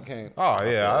 Like I can't. Oh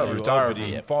yeah, I You retired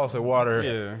uppity. from faucet water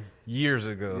Yeah. years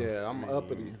ago. Yeah, I'm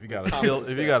uppity. If you got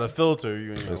a filter,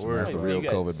 you ain't Listen, worried. that's the So real you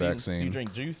got- COVID so you- vaccine. So you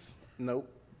drink juice? Nope.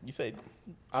 You say,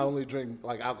 I only drink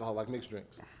like alcohol, like mixed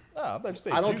drinks. oh, I thought you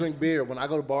said I don't juice. drink beer. When I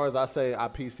go to bars, I say I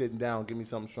pee sitting down. Give me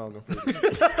something strong and fruity.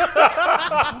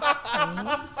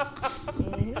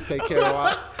 Take care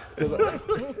of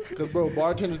because bro,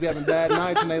 bartenders be having bad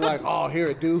nights and they like, oh, here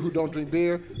a dude who don't drink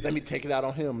beer. Let me take it out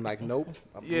on him. I'm like, nope.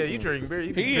 Yeah, you drink beer.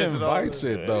 You be He pissing all invites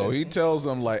it though. He tells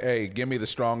them like, "Hey, give me the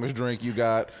strongest drink you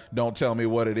got. Don't tell me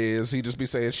what it is." He just be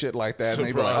saying shit like that, and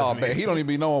they be like, "Oh man, he don't even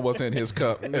be knowing what's in his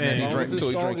cup," and then As he long drink as it's until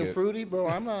he strong drink and it. fruity, bro.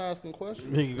 I'm not asking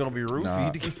questions. Think you're gonna be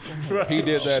roofied? Nah. He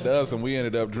did that to us, and we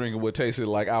ended up drinking what tasted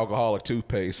like alcoholic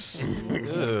toothpaste.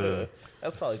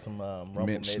 That's probably some rumple Mint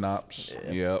Mints. schnapps.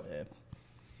 Yeah. Yep. Yeah.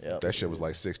 Yep. That shit was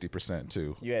like 60%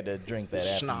 too. You had to drink that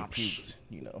after Schnapps. you puked.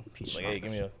 You know, like, hey,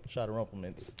 give me a shot of rumple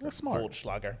mints. That's smart.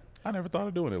 Goldschlager. I never thought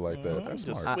of doing it like that. That's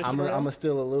Just smart. switch I'm it around. gonna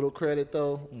steal a little credit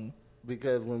though,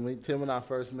 because when Tim and I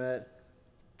first met,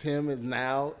 Tim is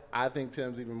now. I think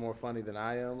Tim's even more funny than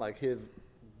I am. Like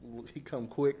he come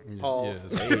quick. Pause.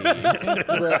 That's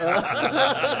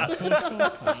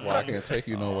why I can't take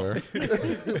you nowhere.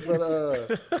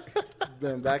 But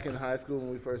then back in high school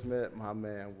when we first met, my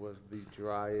man was the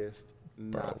driest,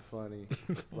 not funny,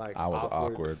 like I was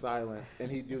awkward. silence,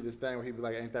 and he'd do this thing where he'd be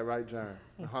like, "Ain't that right, Jern?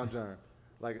 Jern?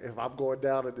 Like if I'm going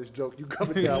down at this joke, you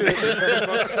coming down with me."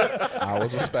 I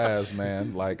was a spaz,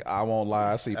 man. Like I won't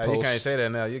lie. I see You posts. can't say that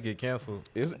now. You get canceled.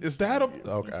 Is that a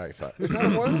okay? All right,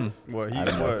 fine. What?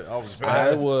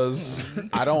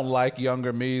 I don't like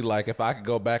younger me. Like if I could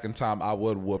go back in time, I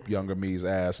would whoop younger me's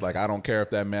ass. Like I don't care if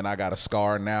that meant I got a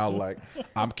scar now. Like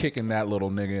I'm kicking that little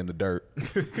nigga in the dirt.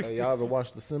 Hey, y'all ever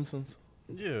watch The Simpsons?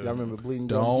 Yeah. Y'all remember Bleeding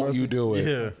Gums Don't Murphy? you do it.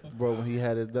 Yeah. Bro, when he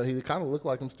had his, he kind of looked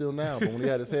like him still now, but when he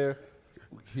had his hair,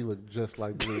 he looked just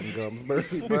like Bleeding Gums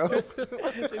Murphy, bro.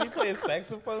 Did he play a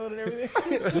saxophone and everything?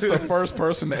 This is the first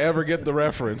person to ever get the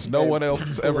reference. No one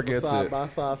else ever gets side it. by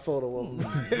side photo of him.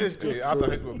 It's just I thought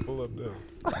he was gonna pull up there.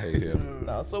 I hate him.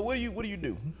 No. So what do you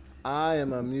do? I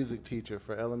am a music teacher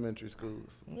for elementary schools,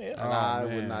 Yeah. and I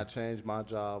would not change my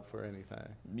job for anything.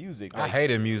 Music. I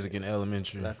hated music in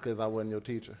elementary. That's because I wasn't your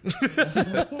teacher.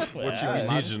 What you be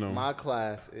teaching them? My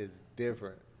class is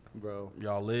different, bro.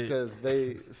 Y'all lit? Because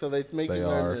they make They you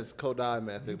learn are. this Kodai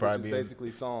method, which probably is be-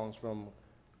 basically songs from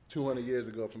 200 years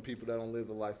ago from people that don't live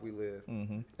the life we live,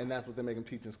 and that's what they make them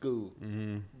teach in school.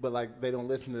 But like they don't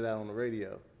listen to that on the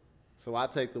radio, so I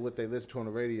take what they listen to on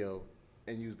the radio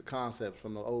and use the concepts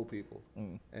from the old people.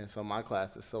 And so my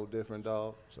class is so different,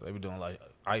 dog. So they be doing like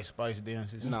Ice Spice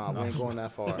dances. Nah, we ain't going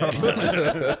that far.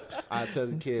 I tell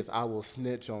the kids, I will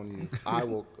snitch on you.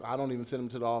 I don't even send them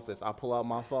to the office. I pull out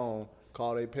my phone,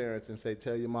 call their parents, and say,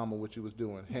 tell your mama what you was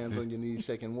doing. Hands on your knees,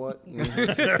 shaking what?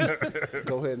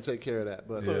 Go ahead and take care of that.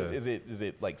 But So is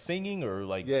it like singing or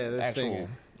like yeah, there's actual? singing.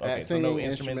 Okay, Singing, so no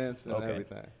instruments, and okay.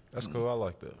 everything. That's cool. I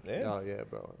like that. Yeah. Oh yeah,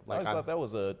 bro. I Like always thought that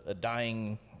was a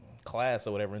dying class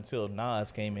or whatever until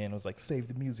Nas came in and was like, save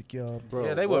the music, y'all. bro,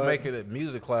 Yeah, they would what? make it a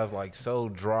music class like so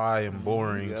dry and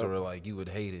boring Yep. to where like you would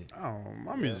hate it. Oh,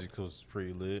 my music was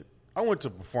pretty lit. I went to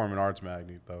performing arts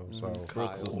magnet though, so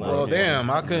Brooks was Well, not. damn,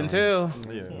 I couldn't tell.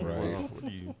 yeah. Well,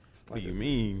 what do you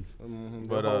mean?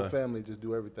 But But, whole family just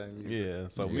do everything. Music. Yeah,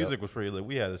 so music was pretty lit.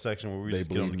 We had a section where we They just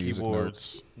get on the bleed music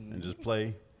keyboards notes. and just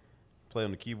play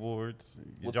on the keyboards.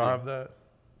 Did What's y'all a- have that?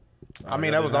 I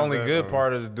mean, y'all that was didn't the have only that, good or-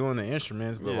 part is doing the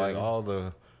instruments, but Yeah. like all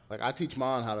the Like I teach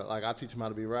mine how to I teach them how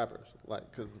to be rappers. Like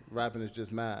because rapping is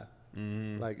just math.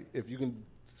 Mm-hmm. Like if you can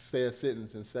say a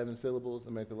sentence in 7 syllables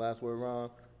and make the last word rhyme,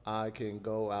 I can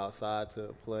go outside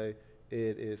to play.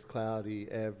 It is cloudy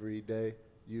every day.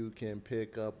 You can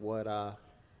pick up what I.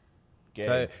 Gay.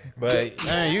 Say, but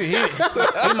man,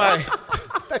 he might.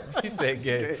 He said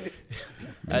gay.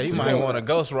 Hey, you might want to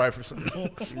ghostwrite for somebody.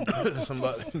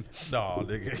 No,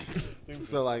 nigga.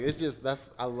 So like it's just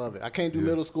I love it. I can't do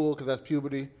middle school because that's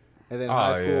puberty, and then Oh,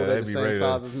 high school yeah, they're they'd the be same ready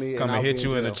size to as me. come and I'll hit be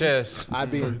you in the jail. chest.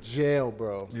 I'd be in jail,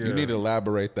 bro. You need to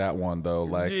elaborate that one though.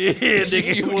 Like, Yeah,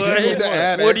 nigga. you need to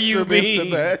add What do you extra bits to mean?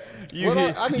 that.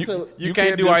 I need to. You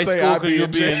can't do high just say school I'd because you'll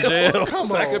be in jail. Come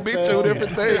That on, could be fam. two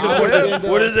different things.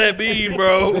 What does that mean,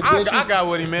 bro? I got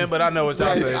what he meant, but I know what y'all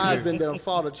Like, saying I've too. been there and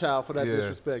fought a child for that Yeah.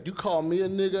 disrespect. You call me a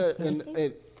nigga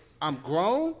and I'm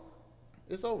grown,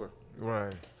 it's over.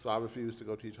 Right. So I refuse to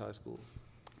go teach high school.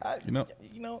 I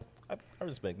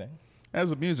respect that.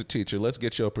 As a music teacher, let's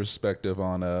get your perspective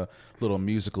on a little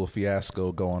musical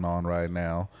fiasco going on right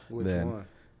now. Which one?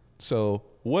 So,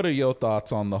 what are your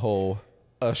thoughts on the whole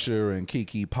Usher and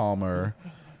Keke Palmer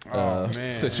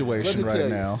man. situation right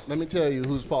now? Let me tell you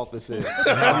whose fault this is. Is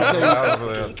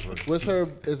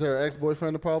her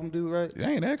ex-boyfriend the problem, dude, right? It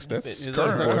ain't ex, that's Is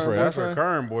current that her boyfriend. That's her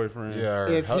current boyfriend. Yeah.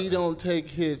 If he don't take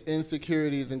his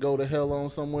insecurities and go to hell on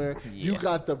somewhere, you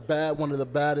got one of the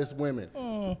baddest women.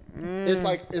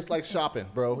 It's like shopping,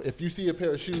 bro. If you see a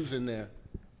pair of shoes in there,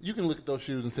 you can look at those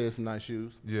shoes and say it's some nice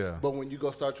shoes. Yeah. But when you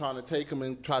go start trying to take them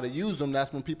and try to use them,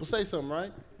 that's when people say something,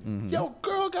 right? Yo,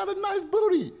 girl got a nice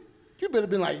booty. You better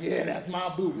be like, yeah, that's my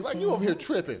booty. Like, you over here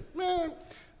tripping. Man,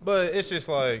 But it's just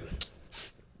like,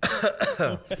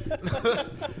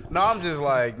 no, I'm just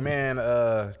like,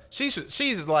 man,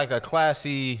 she's like a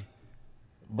classy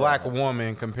black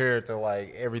woman compared to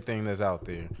like everything that's out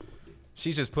there.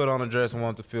 She just put on a dress and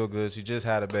wanted to feel good. She just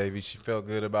had a baby. She felt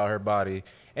good about her body.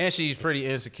 And she's pretty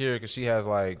insecure because she has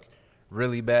like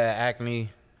really bad acne.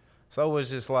 So it's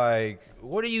just like,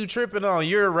 what are you tripping on?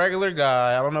 You're a regular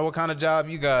guy. I don't know what kind of job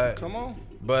you got. come on.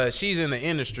 But she's in the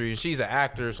industry and she's an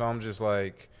actor, so I'm just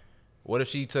like, what if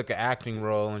she took an acting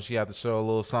role and she had to show a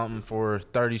little something for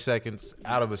 30 seconds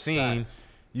out of a scene?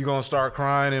 You gonna start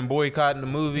crying and boycotting the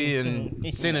movie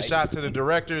and send a shot to the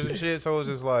directors and shit? So it's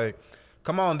just like,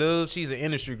 come on, dude. She's an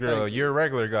industry girl. You're a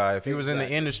regular guy. If he was in the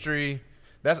industry,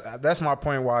 that's my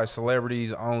point why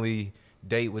celebrities only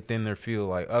date within their field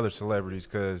like other celebrities,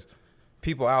 because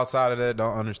people outside of that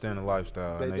don't understand the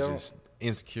lifestyle. They and they don't. just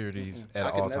insecurities at I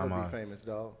an could all-time never high. be famous,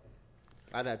 dog.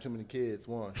 I'd have too many kids,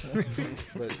 one.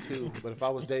 But two, but if I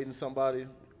was dating somebody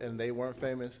and they weren't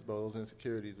famous, bro, those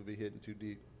insecurities would be hitting too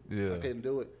deep. Yeah. I couldn't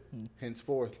do it,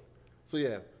 henceforth. So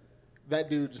yeah, that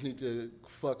dude just need to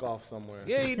fuck off somewhere.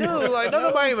 Yeah, you do. Like, don't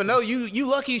nobody even know. You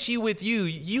lucky she with you.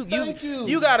 Thank you.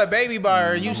 You got a baby by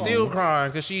her. You still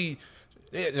crying because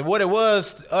what it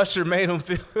was, Usher made him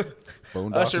feel.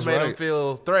 Boondocks Usher is made him right.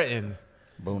 feel threatened.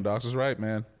 Boondocks is right,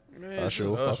 man. Usher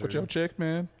will fuck with your chick,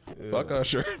 man. Fuck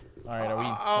Usher. All right, are we?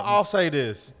 I'll say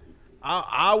this.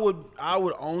 I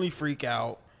would only freak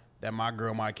out that my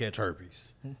girl might catch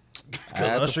herpes.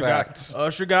 That's a fact.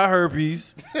 Usher got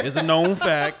herpes. It's a known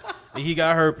fact that he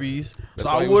got herpes. That's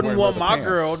so why I he was wouldn't wearing want my leather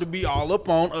girl pants. to be all up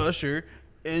on Usher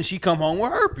and she come home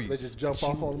with They herpes. just jump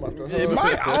off on him after It her.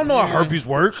 might, I don't know how herpes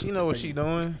works. You know what she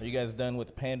doing? Are you guys done with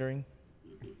the pandering?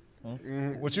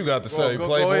 What you got to Go, say, go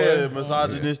Playboy? ahead,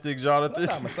 misogynistic Jonathan.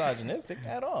 That's not misogynistic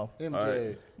at all.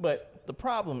 MJ. But the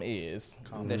problem is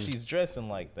that she's dressing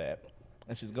like that,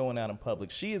 and she's going out in public.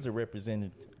 She is a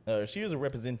representing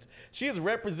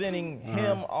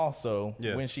him also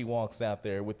Yes. when she walks out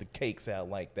there with the cakes out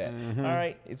like that. All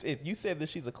right, it's you said that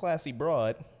she's a classy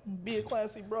broad. Be a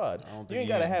classy broad. You think ain't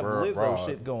gotta he's have broad. Lizzo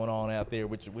shit going on out there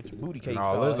with your booty cakes. No,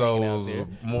 all Lizzo hanging out was there.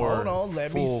 more Hold on,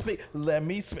 let me full. speak. Let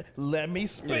me speak.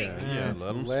 Yeah,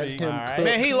 let him Let speak. him All right. cook.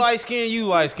 Man, he light skinned, you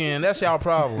light skinned. That's y'all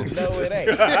problem. No, it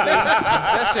ain't.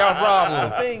 That's y'all problem.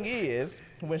 The thing is,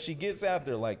 when she gets out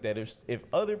there like that, if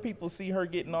other people see her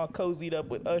getting all cozied up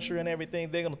with Usher and everything,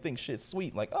 they're gonna think shit's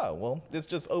sweet. Like, oh well, this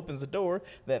just opens the door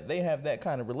that they have that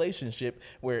kind of relationship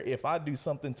where if I do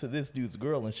something to this dude's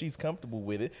girl and she's comfortable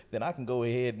with it, then I can go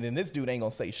ahead and then this dude ain't gonna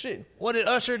say shit. What did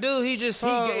Usher do? He just He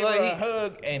saw gave like her a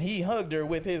hug and he hugged her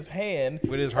with his hand,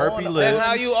 With his on herpy a- lips. That's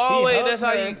how you He always- hugged that's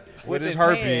how her you- with his his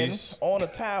herpes. hand on a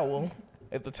towel.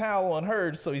 At the towel on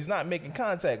her, so he's not making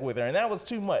contact with her, and that was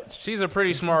too much. She's a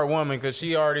pretty smart woman because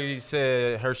she already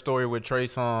said her story with Trey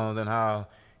Songz and how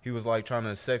he was like trying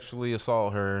to sexually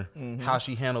assault her, how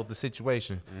she handled the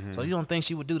situation. So you don't think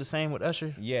she would do the same with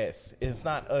Usher? Yes, it's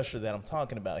not Usher that I'm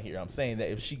talking about here. I'm saying that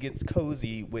if she gets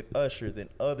cozy with Usher, then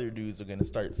other dudes are going to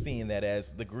start seeing that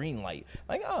as the green light.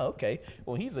 Like, oh, okay,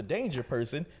 well, he's a danger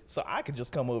person, so I could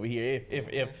just come over here.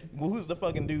 Well, who's the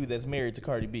fucking dude that's married to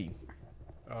Cardi B?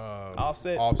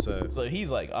 Offset. So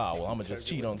he's like, oh, well, I'm going to just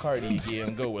cheat on Cardi again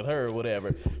and go with her or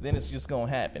whatever. Then it's just going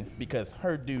to happen because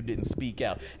her dude didn't speak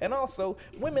out. And also,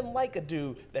 women like a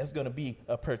dude that's going to be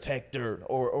a protector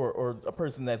or a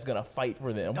person that's going to fight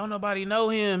for them. Don't nobody know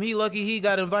him. He lucky he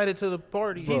got invited to the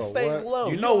party. He stays low.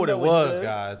 You know what it was, he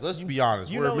guys. Let's be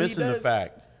honest. you know We're what he missing the does?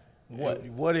 fact.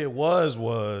 What it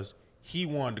was he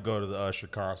wanted to go to the Usher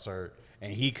concert.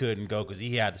 And he couldn't go because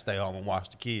he had to stay home and watch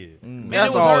the kid. Man,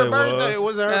 That's it was all her it birthday.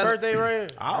 was. Was it her birthday,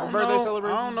 right? I don't birthday know.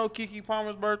 celebration? I don't know Keke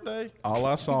Palmer's birthday. All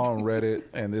I saw on Reddit,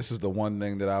 and this is the one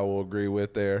thing that I will agree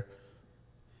with there.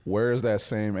 Where is that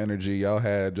same energy y'all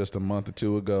had just a month or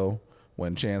two ago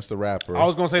when Chance the Rapper I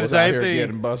was gonna say the out same here thing.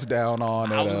 getting bust down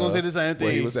on? I was gonna say the same Where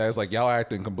he thing. was asked like y'all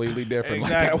acting completely different. Like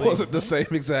that Exactly. wasn't the same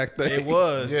exact thing. It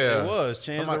was. Yeah. It was.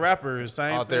 Chance the Rapper,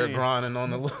 same Out thing. there grinding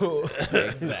on the little.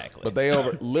 exactly. But they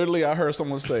literally, I heard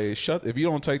someone say, "Shut! If you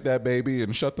don't take that baby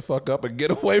and shut the fuck up and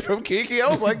get away from Kiki," I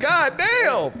was like, "God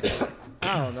damn!"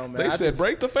 I don't know, man. They I said, just-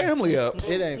 "Break the family up."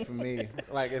 it ain't for me.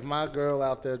 Like if my girl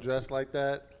out there dressed like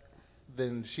that,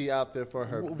 then she out there for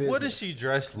her business. What is she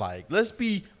dressed like? Let's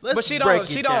But she don't- break it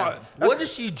she don't- down. What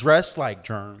is she dressed like,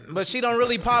 Germ? But she don't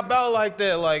really pop out like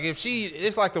that. Like if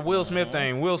it's like the Will Smith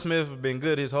thing. Will Smith has been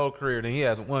good his whole career. Then he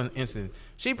has one instance.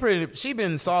 She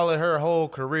been solid her whole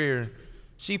career.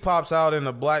 She pops out in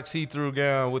a black see-through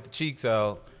gown with the cheeks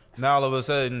out. Now all of a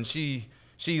sudden she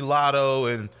Lotto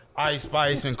and Ice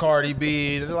Spice and Cardi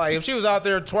B. It's like if she was out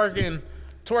there twerking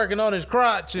on his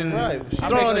crotch and Right. She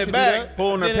throwing make it her do back, that.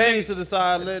 Pulling her then panties to the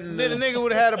side, letting then the nigga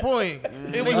would have had a point.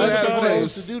 It would Usher have had a Usher point.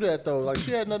 chose to do that though. Like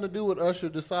she had nothing to do with Usher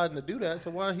deciding to do that.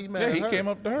 So why he mad Yeah, at he her? came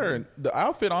up to her, and the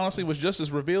outfit honestly was just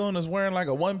as revealing as wearing like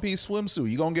a one-piece swimsuit.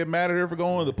 You gonna get mad at her for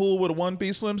going to the pool with a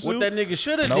one-piece swimsuit? What that nigga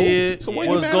should have No. did So what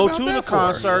you was mad go about to that the for?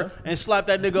 concert and slap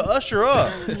that nigga Usher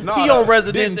up. No, he no. on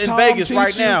residence Didn't in Tom Vegas teach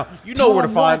right now. You know where to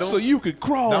Tom find walk him. so you could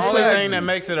crawl. The only Saturday. thing that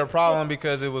makes it a problem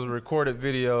because it was a recorded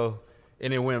video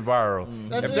and it went viral.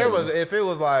 That's If it. it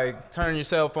was like turn your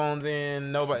cell phones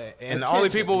in, nobody, and the only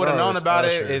Attention. people would have Bro, known it's about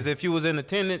it Usher. is if you was in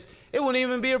attendance. It wouldn't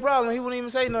even be a problem. He wouldn't even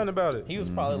say nothing about it. He was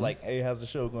probably like, hey, how's the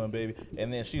show going, baby?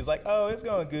 And then she's like, oh, it's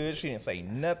going good. She didn't say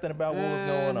nothing about what was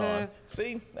going on.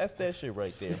 See, that's that shit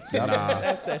right there.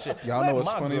 That's that shit. Y'all Let know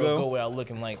what's my funny, girl though? go out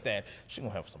looking like that. She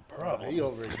gonna have some problems. He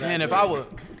over Man, if I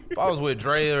was with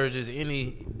Dre or just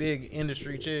any big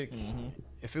industry chick,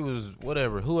 if it was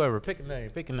whoever, pick a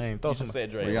name, throw You some just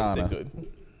said Dre. Rihanna. Let's stick to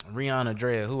it. Rihanna,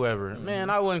 Dre, whoever. Man,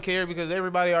 I wouldn't care because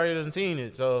everybody already done seen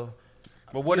it. So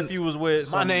But what if you was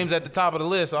with my name's at the top of the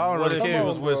list. So I don't What really if you care.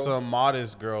 was with bro. some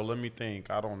modest girl? Let me think.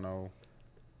 I don't know.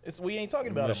 We ain't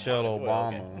talking about Michelle him.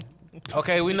 Well, Obama.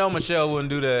 Okay, we know Michelle wouldn't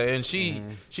do that, and she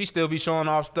still be showing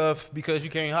off stuff because you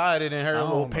can't hide it in her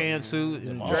little pantsuit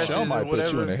and dresses Michelle might or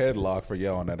put you in whatever. a headlock for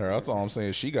yelling at her. That's all I'm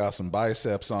saying. She got some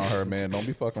biceps on her, man. Don't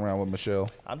be fucking around with Michelle.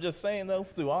 I'm just saying though,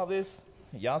 through all this,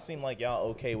 y'all seem like y'all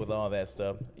okay with all that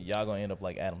stuff. Y'all gonna end up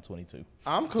like Adam 22.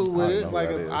 I'm cool I with don't it. know Like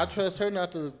who if that I is. trust her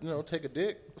not to, take a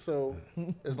dick. So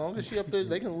as long as she up there,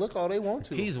 they can look all they want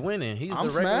to. He's winning. He's I'm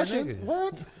the regular smashing. nigga.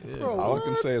 What? Bro, All what? I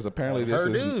can say is apparently this Her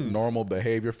is dude. normal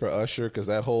behavior for Usher because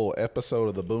that whole episode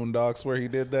of the Boondocks where he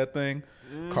did that thing,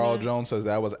 Carl Jones says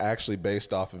that was actually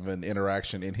based off of an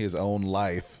interaction in his own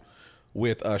life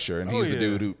with Usher, and he's the yeah.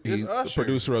 dude who It's he's the Usher.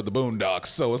 producer of the Boondocks.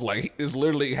 So it's like it's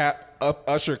literally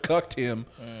Usher cucked him,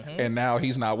 and now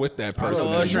he's not with that person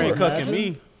Well, Usher ain't anymore. cucking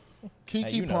me. Keke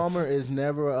Hey, you know. Palmer is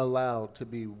never allowed to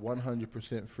be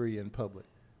 100% free in public.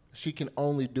 She can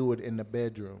only do it in the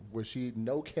bedroom where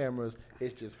no cameras.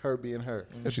 It's just her being her.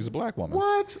 Yeah, she's a black woman.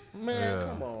 What? Man,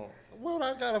 come on. What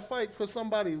I gotta fight for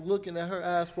somebody looking at her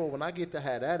ass for when I get to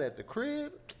have that at the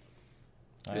crib?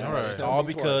 It's all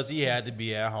because he had to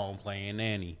be at home playing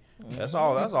nanny. That's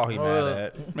all. That's all he mad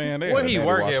at. Man, they Where had a he baby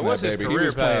work at? watching What's that his baby. career He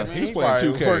was playing, path? he was He playing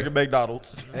probably 2K. work at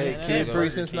McDonald's. Hey, kid free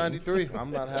since '93.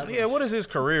 I'm not happy. Yeah, what is his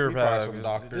career He probably path? some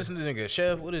doctor. This nigga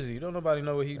chef. What is he? Don't nobody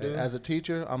know what he do. As a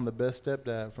teacher, I'm the best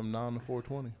stepdad from 9 to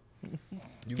 420.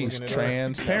 You He's looking it up?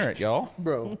 transparent, y'all.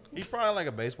 Bro, He's probably like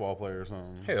a baseball player or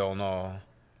something. Hell no.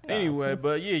 Anyway,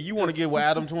 but yeah, you want to get with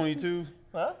Adam 22?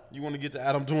 Huh? You want to get to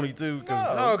Adam 22?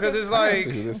 Because No, because it's Let's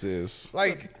see who like this is.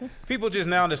 people just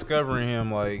now discovering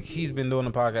him. Like he's been doing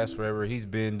the podcast forever. He's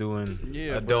been doing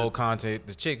Yeah, adult content.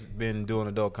 The chick's been doing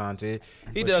adult content.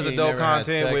 He But does she ain't adult never had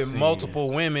content sex with scenes. multiple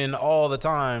women all the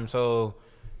time. So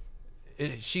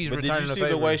she's But did returning you the see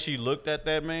favor. the way she looked at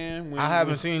that man? I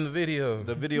haven't seen the video.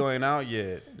 The video ain't out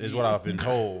yet, is what I've been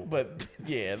told. But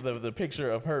yeah, the picture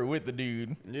of her with the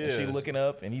dude. Yeah. And she looking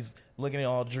up and he's looking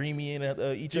all dreamy in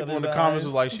each People other's in the comments eyes.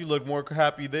 was like, she looked more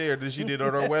happy there than she did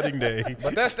on her wedding day.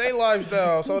 But that's their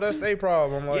lifestyle, so that's their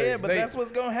problem. Like, yeah, but that's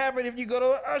what's gonna happen if you go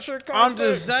to an Usher concert. I'm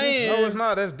just saying. no, it's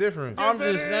not. That's different. I'm Yes,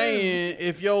 it just is. saying,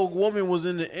 if your woman was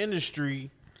in the industry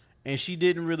and she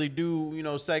didn't really do,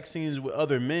 sex scenes with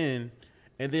other men,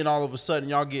 and then all of a sudden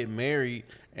y'all get married,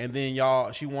 and then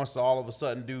she wants to all of a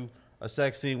sudden do a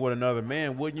sex scene with another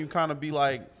man, wouldn't you kind of be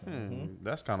like,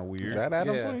 that's kind of weird? Is that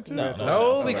Adam Yeah. Point too?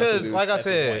 No, because like I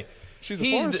said, She's a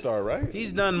he's porn d- star, right?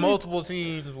 he's done multiple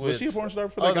scenes with Was she a porn star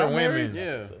before they other got women. married?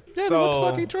 Yeah. Yeah, So- what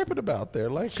the fuck he tripping about there?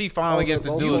 Like, She finally gets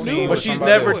to Oh, do you a knew scene, it. But with she's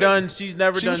somebody never else. done. She's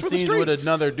never She done was for the scenes with streets.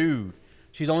 another dude.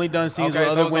 She's only done scenes Okay, with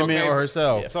so other it's women okay or for-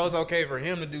 herself. So it's okay for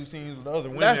him to do scenes with other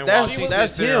women. That's- while that's- she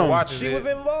that's sits there and him. watches She it. was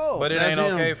involved. But it That's ain't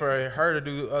him. okay for her to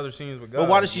do other scenes with guys. But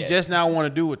why does she Yes. just now want to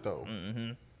do it though?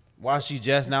 Why she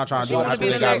just now trying to She do it want to after be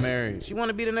they the got next. married? She want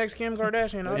to be the next Kim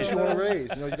Kardashian. I Maybe don't she know. want to raise.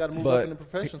 You got to move up in the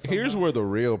but profession. here's somehow. where the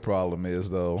real problem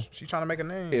is, though. She trying to make a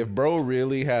name. If bro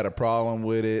really had a problem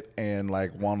with it and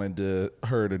like wanted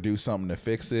her to do something to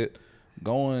fix it,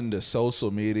 going to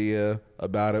social media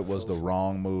about it was the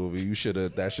wrong move. That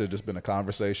should have just been a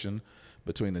conversation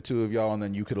between the two of y'all, and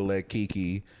then you could have let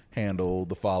Kiki handle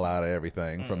the fallout of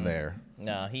everything from there.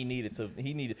 Nah, he needed.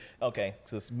 Okay,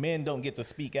 because men don't get to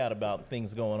speak out about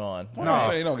things going on. No,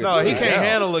 he don't get no, to he speak can't out.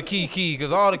 handle a Kiki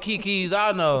because all the Kikis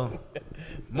I know,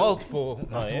 multiple.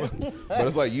 Oh, yeah? But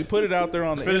it's like you put it out there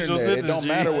on the Finish your internet. It sentence, don't G.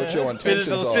 matter what your Finish intentions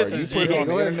your are. sentence, You put it G. on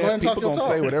the Go ahead and internet. talk People your gonna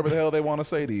say talk. whatever the hell they want to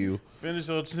say to you. Finish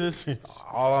your sentence.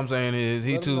 All I'm saying is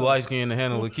he too light skinned to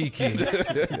handle a Kiki.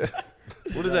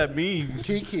 What does that mean?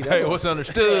 Kiki. Hey, That's what's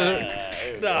understood?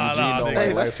 Eugene don't hey, like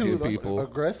that's light-skinned too people.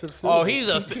 aggressive. Oh,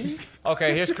 syllables. he's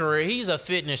okay. His career, he's a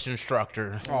fitness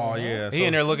instructor. Oh yeah, He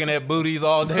in there looking at booties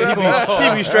all day.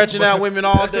 he be stretching out women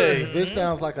all day. This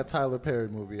sounds like a Tyler Perry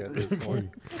movie at this point.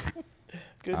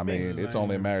 Good I mean, it's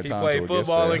only a matter of He time played till it gets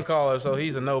football there. in college, so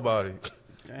he's a nobody.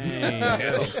 Dang.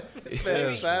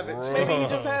 Maybe he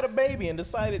just had a baby and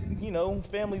decided,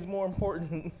 family's more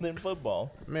important than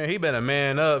football. Man, he been a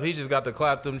man up. He just got to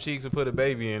clap them cheeks and put a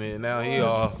baby in it. And now he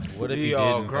all What if he he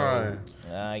all didn't, crying.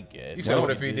 I guess. You said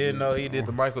what if he didn't know he did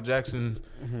the Michael Jackson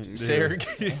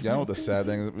surrogate? You know what the sad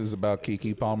thing is about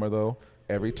Keke Palmer though?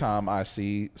 Every time I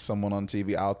see someone on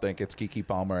TV, I'll think it's Keke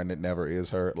Palmer, and it never is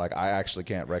her. Like I actually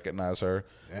can't recognize her.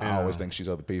 I always think she's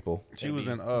other people. She was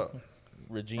in Up.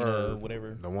 Regina,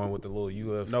 whatever. The one with the little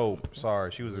UF. Nope.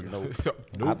 Sorry, she was in Nope.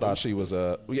 I thought she was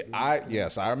I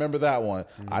remember that one.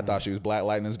 I thought she was Black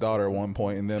Lightning's daughter at one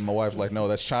point, and then my wife's like, "No,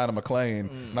 that's China McClain,"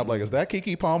 and I'm like, "Is that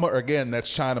Keke Palmer?" Again, that's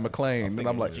China McClain, and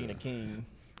I'm like, Regina King,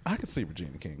 "I could see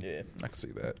Regina King. Yeah. I could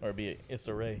see that. or be it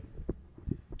Issa Rae.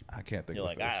 I can't think You're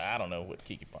of like, it. I don't know what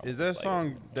Kiki Palmer Is that looks like.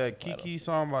 song that Kiki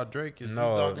song by Drake? Is he No.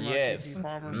 talking about Yes. Keke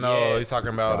Palmer? No, Yes. he's talking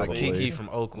about Probably. Kiki from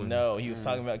Oakland. No, he was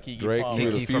talking about Kiki Drake Palmer.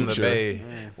 knew Kiki the from the future. Bay.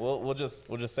 We'll just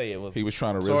say it was. He was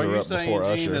trying to So raise are her you up saying, before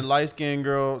Gene, that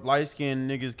Usher. light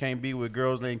skinned niggas can't be with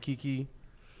girls named Kiki?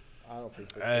 I don't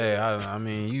think so. Hey, I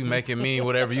mean, you make it mean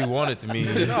whatever you want it to mean.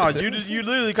 No, you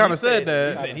literally kind of said He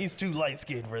that. said he's too light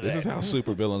skinned for that. This is how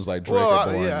supervillains like Drake are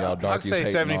born. Y'all I'd darkies say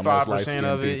hating on those 75% light-skinned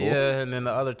of it, people. yeah, and then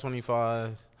the other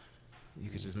 25, you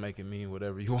could just make it mean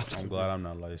whatever you want. I'm glad I'm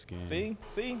not light skinned. See,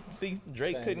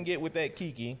 Drake couldn't get with that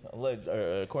Kiki,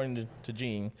 according to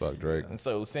Gene. Fuck Drake. And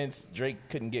so, since Drake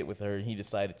couldn't get with her, he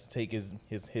decided to take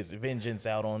his vengeance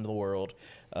out on the world.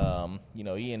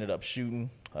 He ended up shooting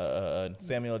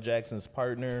Samuel Jackson's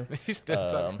partner. He's still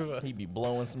talking about. He'd be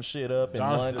blowing some shit up in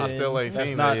Jonathan, London. I still ain't That's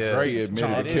seen not that yet. Drake. He admitted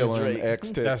That to is killing Drake.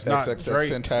 That's not XXX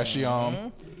Drake.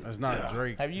 Tentacion. That's not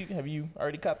Drake. Have you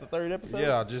already caught the third episode?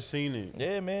 Yeah, I just seen it.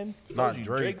 Yeah, man. It's not Told you,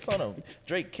 Drake. Drake's on a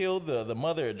Drake killed the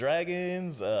mother of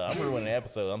dragons. I'm ruining the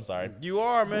episode. I'm sorry. You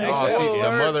are, man. Oh, Spoiler the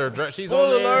alert. mother of Drake. She's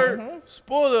Spoiler on there. alert.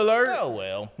 Spoiler alert. Oh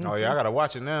well. Oh yeah, I gotta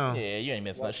watch it now. Yeah, you ain't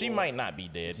missing nothing. She might not be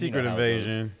dead. Secret You know how it goes.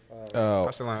 Invasion. Oh,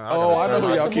 I still ain't- oh, I gotta know turn who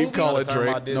my- y'all the keep movie. calling Turn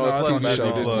my Drake. Disney No, it's Plus TV back show,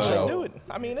 on. Disney Let's show. do it.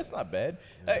 I mean, it's not bad.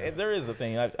 There is a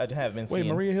thing I have been Wait, seeing.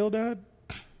 Maria Hill died?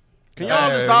 Can y'all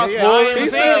just stop Yeah, I spoiling? ain't He seen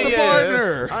said it the yet.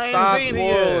 partner. I Stop ain't seen it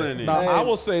yet. spoiling it. Now, Hey. I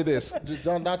will say this. Just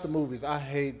not the movies.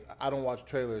 I don't watch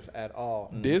trailers at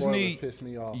all. Disney Spoilers piss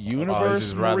me off. Oh, Universe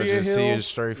just rather Maria just see Hill it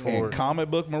straightforward. and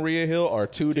comic book Maria Hill are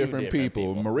two different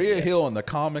people. Maria Hill in the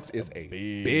comics is a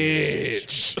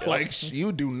bitch. Like,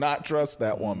 you do not trust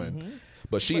that woman.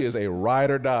 But she is a ride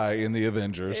or die in the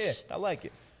Avengers. Yeah, I like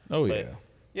it. Oh, But yeah.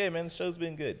 Yeah, man, the show's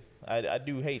been good. I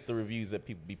do hate the reviews that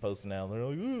people be posting out. They're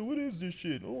like, oh, what is this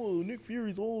shit? Oh, Nick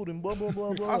Fury's old and blah, blah,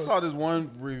 blah, blah. I saw this one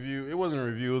review. It wasn't a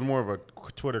review. It was more of a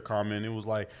Twitter comment. It was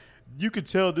like, you could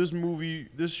tell this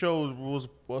show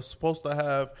was supposed to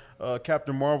have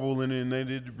Captain Marvel in it, and they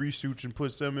did research and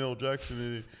put Samuel L. Jackson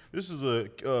in it. This is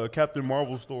a Captain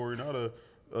Marvel story, not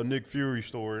a Nick Fury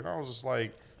story. And I was just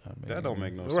like, that don't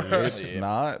make no sense. It's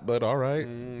not, but all right.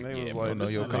 They was know like,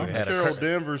 this your is comment. a Carol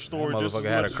Danvers story. Just as Motherfucker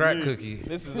had a much as crack me. cookie.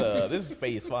 This is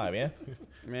phase 5, yeah?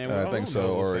 Man, I think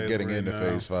so, or getting right into now.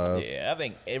 phase 5. Yeah, I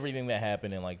think everything that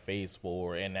happened in like phase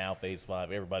 4 and now phase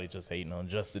 5, everybody's just hating on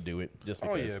just to do it, just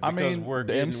Oh, because. yeah. I Because mean, we're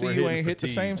the getting- we're MCU hitting ain't hit the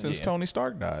fatigue. same since Yeah. Tony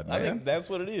Stark died, I man. think that's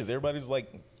what it is. Everybody's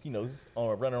like,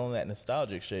 running on that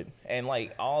nostalgic shit, and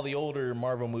like all the older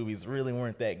Marvel movies really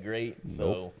weren't that great.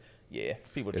 So yeah,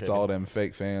 people. It's tripping. all them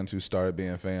fake fans who started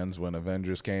being fans when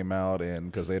Avengers came out,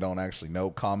 and because they don't actually know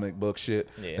comic book shit,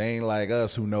 Yeah. they ain't like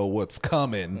us who know what's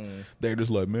coming. They're just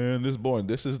like, man, this is boring.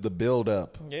 This is the build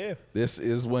up. Yeah. This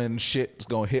is when shit's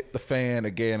gonna hit the fan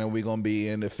again, and we're gonna be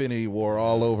in Infinity War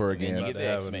all over Then you again. get the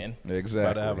X-Men. About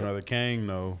Exactly. to have another Kang,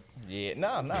 though. Yeah,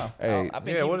 no. Hey, I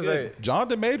think Yeah, he's what is good. that?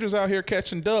 Jonathan Majors out here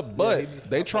catching dub, but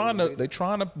they trying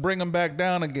to bring him back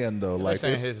down again though. Like Like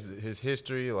saying there's- his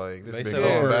history, like this They been said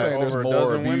going over back. saying there's over a more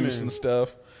dozen abuse women. and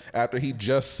stuff after he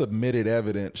just submitted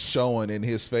evidence showing in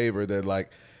his favor that like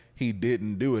he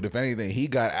didn't do it. If anything, he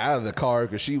got out of the car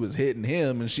because she was hitting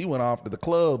him, and she went off to the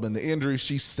club. And the injuries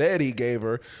she said he gave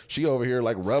her, she over here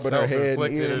like rubbing her head and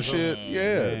Self-inflicted ear or and shit.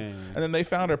 Yeah, and then they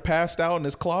found her passed out in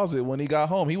his closet when he got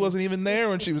home. He wasn't even there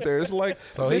when she was there. It's like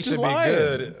So he bitch should is be lying.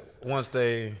 good once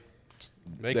they.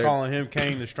 They They're- calling him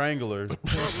Kang the Strangler.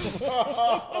 That's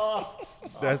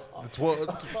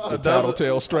The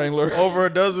Tattletale Strangler. over a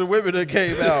dozen women that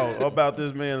came out about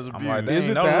this man's abuse. I'm like, Is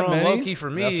dang, it don't that run many? low key for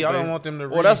That's me. what I don't they- want them to.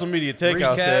 Well, that's what Media Takeout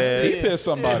recast said. He pissed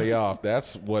somebody off.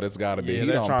 That's what it's got to be. Yeah, he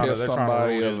they're don't trying to piss ruin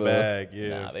somebody his of bag. Yeah,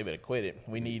 Nah, they better quit it.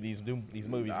 We need these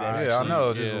movies. Yeah, I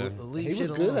know. Just Yeah. leave He was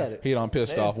shit good alone. at it. He done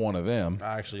pissed off one of them.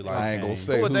 I actually like. I ain't gonna Kang.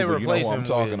 say who, What but they you know replace who I'm him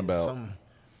talking with? about. Some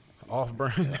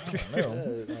off-brand.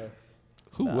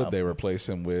 Who would they replace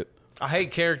him with? I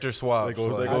hate character swaps. They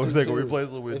like- go do too.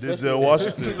 replace him with Especially Denzel with-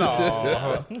 Washington.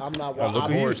 I'm not. look I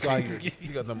who will he's strike. You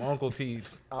got them uncle teeth.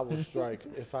 I will strike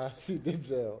if I see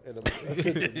Denzel in a picture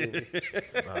movie.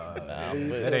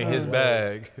 That ain't his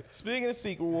bag. Speaking of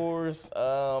Secret Wars,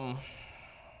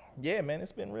 yeah, man,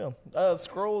 it's been real.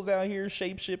 Scrolls out here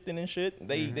shape shifting and shit.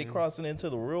 They crossing into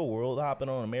the real world, hopping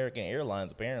on American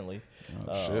Airlines apparently.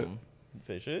 Oh, shit. You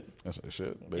say shit? That's that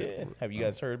shit. Yeah. Have you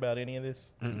guys heard about any of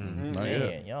this? Not Man,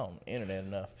 yet. y'all on the internet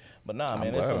enough. But nah, I'm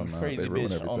man, there's glad some I'm not. crazy They ruin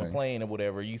bitch on the everything. plane or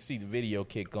whatever. You see the video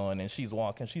kick on and she's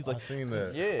walking. She's like, I seen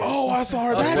that. yeah. Oh, I saw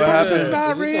her. That what person's happened?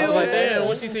 not Is this real. I was like, damn,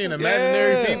 what's she seeing?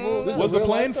 Imaginary people? This is Was a the real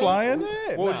plane life thing? flying?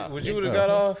 Yeah, What nah. would you would have got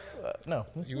off? No.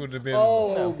 You would have been.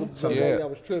 Oh, the Yeah. lady that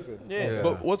was tripping. Yeah.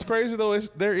 But what's crazy though is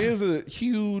there is a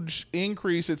huge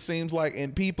increase. It seems like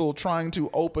in people trying to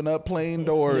open up plane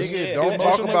doors. Nigga, Yeah. don't Yeah.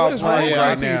 talk Like, about what is wrong planes with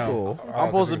right people? now. I'm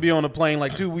supposed to be on a plane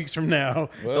like 2 weeks from now.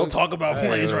 Don't talk about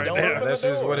planes right Don't now. open That's the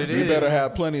just door. what it is. You better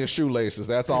have plenty of shoelaces.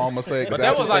 That's all I'm gonna say. 'Cause But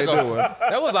that's that was what like they doing.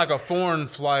 that was like a foreign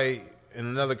flight in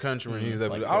another country when he was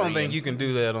able Like to. I don't Korean. think you can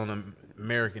do that on an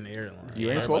American airline.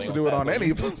 You ain't supposed to do it on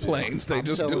any planes. They I'm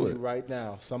just telling do you it. right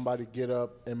now. Somebody get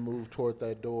up and move toward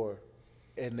that door,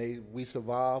 and we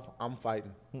survive. I'm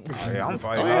fighting. Yeah, I'm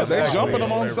fighting. Oh, yeah, they Exactly. jumping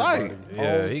them on site.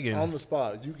 Yeah, on, he can. on the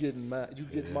spot. You getting mad? You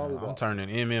getting mollywopped. I'm turning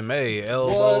MMA,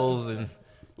 elbows, and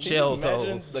shell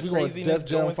Imagine toes. the You going craziness Def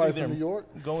Jam going fight through, from New York?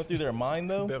 going through their mind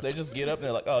though. They just get up and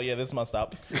they're like, "Oh yeah, this is my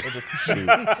stop." They just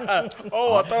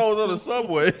Oh, I thought I was on the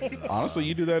subway. Honestly,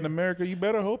 you do that in America, you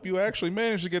better hope you actually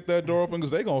manage to get that door open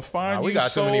because they gonna find We you got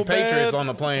so too many Patriots bad. on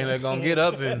the plane that gonna get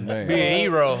up and Man. be a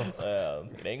hero.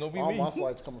 it ain't gonna be All me my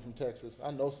flights coming from Texas. I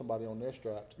know somebody on there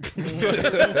strapped.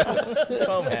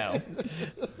 somehow.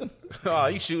 Oh,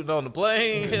 you shooting on the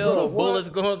plane? Hell, no bullets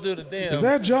going through the damn Is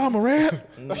that John Morant?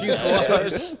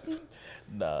 fuselage.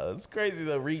 Nah, it's crazy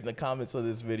though. Reading the comments of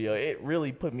this video, it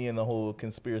really put me in the whole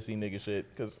conspiracy nigga shit.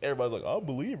 Because everybody's like, "I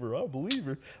believe her, I believe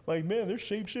her." Like, man, there's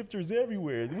shapeshifters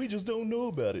everywhere. We just don't know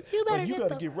about it. You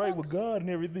gotta get right with God and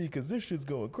everything, because this shit's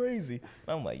going crazy.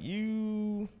 I'm like,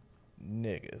 you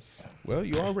niggas. Well,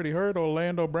 you already heard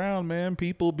Orlando Brown, man.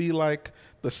 People be like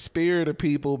the spirit of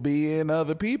people be in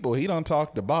other people. He done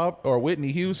talked to Bob or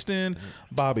Whitney Houston,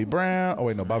 Bobby Brown. Oh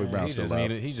wait, no, Bobby Brown's still out.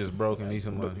 He just broke and need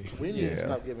some money. We need Yeah. to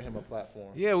stop giving him a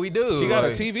platform. Yeah, we do. He got a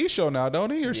like- TV show now,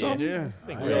 don't he, or something? Yeah. I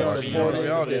think Yeah, we all it's see more it.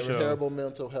 reality They have show. terrible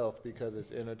mental health because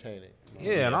it's entertaining.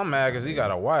 Yeah, and I'm mad because he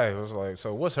got a wife. It's like,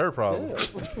 so what's her problem?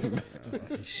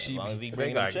 As long as he bringing they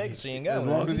them got- checks, she ain't got As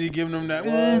one. long as he giving them that.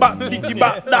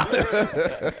 Bop,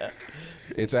 da.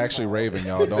 It's actually Raven,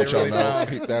 y'all. Don't y'all know?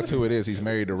 That's who it is. He's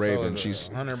married to So Raven. is She's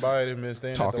Hunter Biden been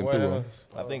staying talking at the White through him. House?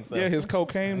 I think so. yeah. His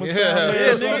cocaine was Yeah. found there. Yeah,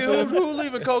 or nigga, something. who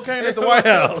leaving cocaine at the White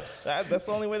House? That's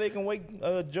the only way they can wake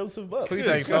Joseph up. Who you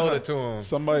think sold it to him?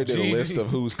 Somebody did a Jeezy. list of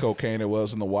whose cocaine it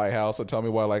was in the White House. So tell me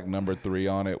why like number 3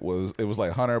 on it was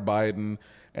like Hunter Biden,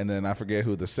 and then I forget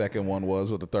who the second one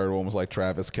was, but the third one was like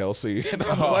Travis Kelce. And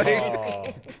I'm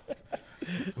like,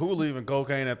 Who leaving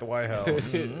cocaine at the White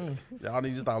House? Y'all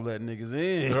need to stop letting niggas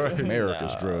in.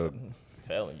 America's drug. I'm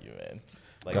telling you, man.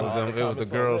 Like, It was, all them, it was the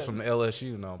comments girls on from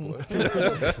LSU. No, boy.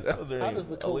 that. Was her How name? does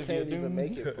the Olivia cocaine even Doom?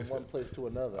 make it from one place to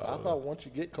another? I thought once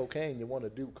you get cocaine, you want to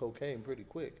do cocaine pretty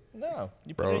quick. No,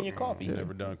 you put it in your coffee. You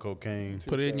never done cocaine.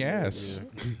 Put it in your ass.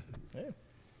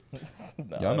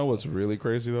 No, Y'all know what's really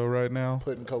crazy though right now?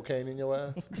 Putting cocaine in your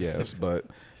ass. Yes, but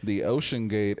the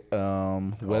OceanGate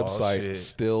website shit.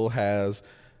 still has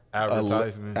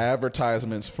Advertisement.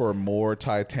 advertisements for more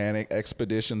Titanic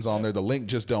expeditions on there. The link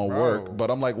just don't Bro. work. But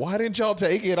I'm like, why didn't y'all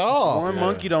take it off? One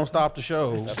monkey don't stop the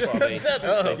show. That's all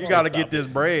they, You got to get this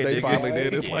bread. They nigga. finally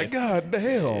did. It's like, God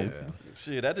damn.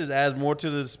 Shit, that just adds more to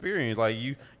the experience. Like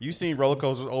you seen roller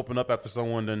coasters open up after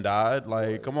someone done died.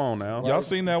 Like, come on now. Y'all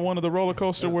seen that one of the roller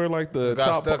coaster where like the Got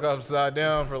top stuck upside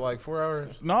down for like 4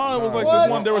 hours. No, it was like What? this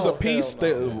one. There was a Oh, piece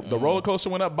hell no. that the roller coaster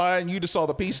went up by, and you just saw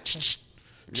the piece.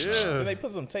 Did Yeah. they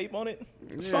put some tape on it?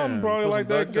 Something probably put like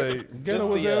some that. duct tape. Ghetto Just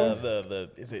was the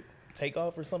is it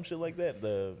takeoff or some shit like that?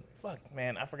 The fuck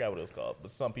man, I forgot what it was called.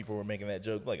 But some people were making that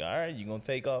joke like, all right, you gonna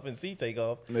take off and see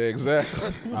takeoff.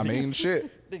 Exactly. I mean, shit.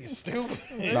 Nigga stupid.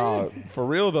 Nah, for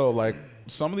real though, like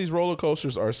some of these roller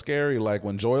coasters are scary. Like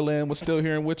when Joyland was still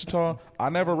here in Wichita, I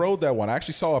never rode that one. I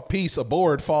actually saw a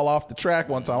board fall off the track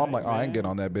one time. I'm like, oh, I ain't getting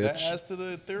on that That bitch. adds to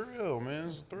the thrill, man.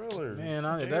 It's a thriller. Man,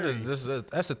 Scary.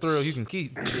 that's a thrill you can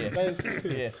keep. Thank you.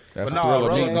 Yeah. That's the But thrill of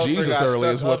roller meeting coaster Jesus got early,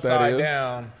 is stuck what that upside is.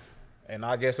 Down, and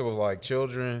I guess it was like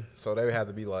children, so they would have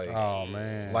to be like, Oh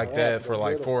man. like Yeah, that for go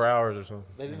like get 'em. 4 hours or something.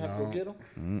 They didn't have to go get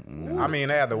them. I mean,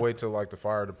 they had to wait till like the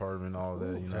fire department and all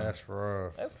that. You know, That's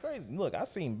rough. That's crazy. Look, I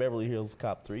seen Beverly Hills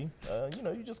Cop 3.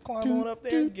 You just climb on up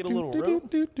there, get a little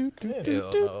rope.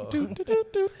 Hell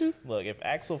no. Look, if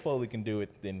Axel Foley can do it,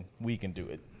 then we can do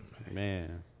it.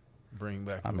 Man. Bring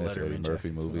back. I the miss Eddie Letterman Murphy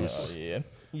jackets. Oh movies. yeah.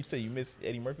 You say you miss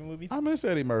Eddie Murphy movies? I miss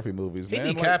Eddie Murphy movies, He man.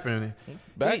 be Like, capping.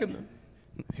 back in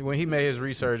When he made his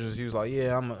resurgence, he was like,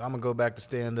 "Yeah, I'm gonna go back to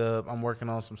stand up. I'm working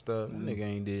on some stuff." Mm-hmm. Nigga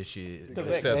ain't did shit Because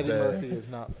except Eddie that. Murphy is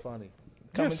not funny.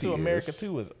 Coming Yes, to he America is.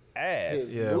 2 was ass.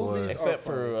 His Yeah, it movies was. are Except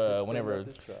for, funny. His whenever-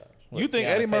 stand-up is trash. You think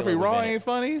Tiana Eddie Murphy Taylor was Raw in it. ain't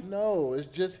funny? No, it's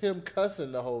just him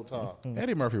cussing the whole time.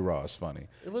 Eddie Murphy Raw is funny.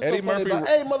 It was Eddie so funny Murphy. about,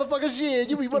 hey, motherfucker, shit.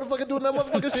 You be motherfucking doing that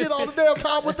motherfucking shit all the damn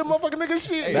time with the motherfucking nigga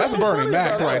shit. That's Bernie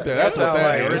Mac right there. That's what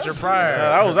that is. Richard Pryor.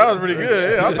 that was pretty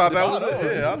good. Yeah, I thought that was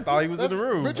it. Yeah, I thought he was in the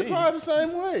room. Richard Pryor the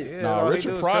same way. Yeah, Nah, all he Richard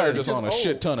do is Pryor curse. just on a He's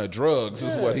shit old. ton of drugs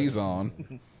is what he's on.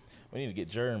 We need to get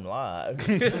Germ live.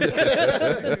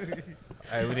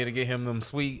 Hey, we need to get him them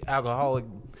sweet alcoholic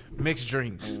mixed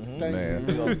drinks.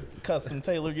 Man, Custom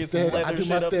Taylor, get some Stand, I leather do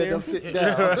my shit up stand there. up, sit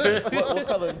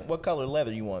down. What color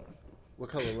leather you want? What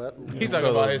color leather? He's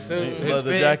talking about his suit, his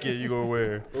Leather fit. jacket you gonna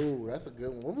wear. Ooh, that's a good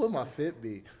one. What would my fit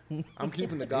be? I'm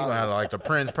keeping the You gonna have goggles. like the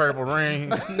Prince purple ring.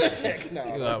 No,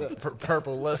 You gonna have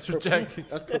purple luster jacket.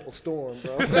 that's purple storm,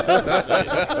 bro.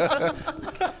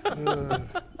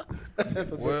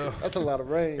 That's a lot of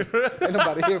rain. Ain't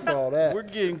nobody here for all that. We're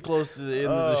getting close to the end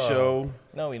of the show.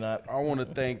 No, we not. I want to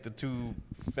thank the two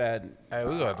fat. Hey,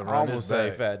 we gonna have to I run almost this say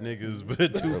back. fat niggas,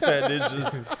 but two fat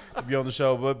ninjas to be on the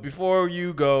show. But before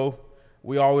you go,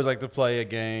 we always like to play a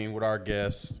game with our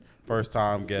guests, first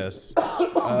time guests.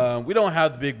 We don't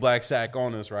have the big black sack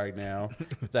on us right now.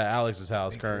 It's at Alex's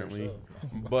house currently,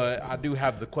 but I do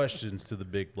have the questions to the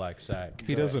big black sack.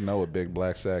 he doesn't know what big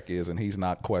black sack is, and he's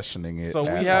not questioning it. So we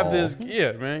at have all. this,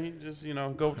 yeah, man. You just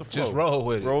go with the flow. Just roll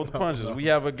with it. Roll with the punches. We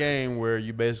have a game where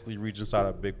you basically reach inside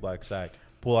a big black sack,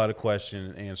 pull out a question,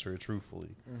 and answer it truthfully.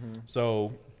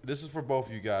 So this is for both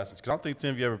of you guys. Because I don't think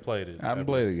Tim, you ever played it. I haven't ever.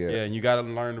 played it yet. Yeah, and you got to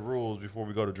learn the rules before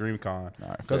we go to DreamCon.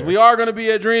 right, Because fair. we are going to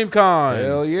be at DreamCon.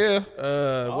 Hell yeah.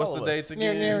 What's All the of dates us.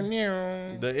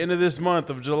 again? The end of this month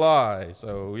of July.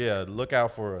 So yeah, look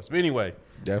out for us. But anyway,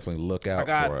 Definitely look out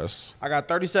got- for us. I got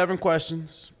 37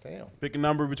 questions. Damn. Pick a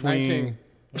number between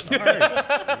 19. All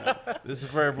right. This is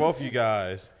for both of you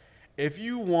guys. If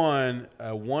you won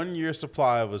a 1 year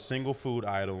supply of a single food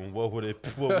item, what would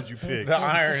you pick? The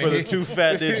irony. For the two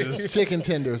fat ninjas. Chicken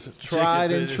tenders,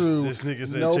 tried and tenders. true. This nigga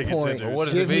said no chicken point. tenders. What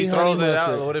Give if me he honey throws it out?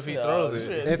 mustard. What if he throws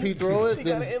it? If he throw it, He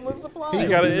got an then endless supply. You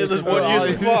got an endless 1 year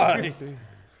supply.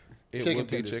 It Chicken would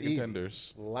be tenders, chicken easy.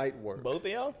 tenders. light work. Both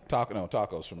of y'all?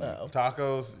 Tacos for me.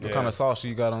 Tacos. What kind of sauce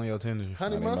you got on your tenders?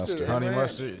 Honey mustard. Honey ranch.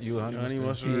 mustard? You a honey, honey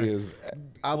mustard? mustard? He is.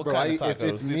 What Bro, kind of if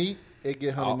it's tacos? meat, it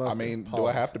get honey I mustard. mean, do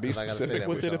I Pause. have to be 'Cause I gotta say specific that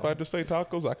with for it if y'all. I just say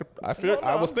tacos? I feel.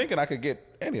 I was thinking I could get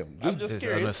any of them. I'm just Just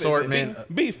curious. an Is it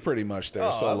assortment. Beef, pretty much there.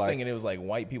 Oh, so I was like, thinking it was like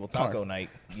white people taco night.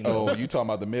 You know? oh, you talking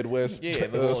about the Midwest Yeah,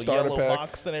 the little starter yellow pack?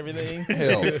 box and everything.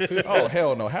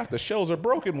 Hell no! Half the shells are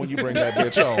broken when you bring that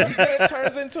bitch home. It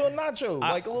turns into a nacho,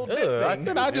 like a little dip thing.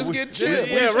 Then I just get chips.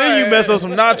 Yeah, right. You mess up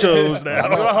some nachos now.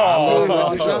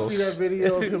 Dude, did y'all see that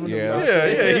video of him? in the Yes.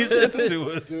 box? Yeah, he sent it to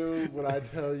us. Dude, when I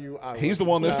tell you, He's the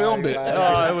one that filmed it.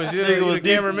 Oh, it was you. Nigga was The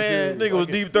cameraman. Nigga was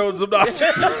deep throating some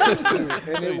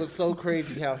nachos. and it was so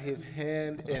crazy how his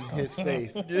hand and his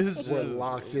face were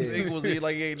locked in. Nigga was eating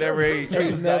like he ain't never ate. He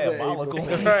was Never diabolical.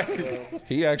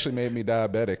 He actually made me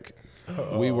diabetic.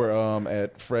 We were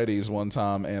at Freddy's one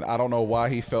time, and I don't know why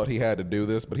he felt he had to do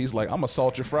this, but he's like, "I'm gonna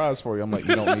salt your fries for you." I'm like,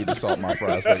 "You don't need to salt my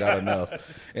fries; they got enough."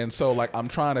 And so, like, I'm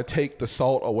trying to take the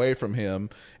salt away from him,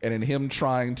 and in him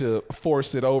trying to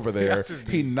force it over there,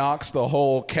 he knocks the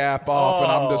whole cap off, and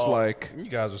I'm just like, You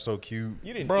guys are so cute.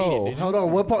 You didn't Bro. eat it, did you? Hold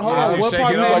on, what part? Hold Yeah, on, you what shake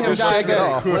part it made off, him just shake it diabetic?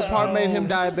 off. What part made him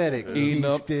diabetic? Eating He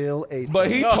up. still ate. But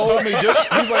he told me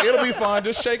he's like, "It'll be fine.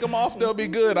 Just shake them off; they'll be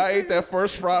good." I ate that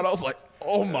first fry, and I was like,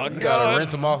 "Oh my Gotta god,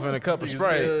 rinse them off in a cup of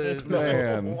spray.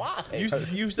 man!"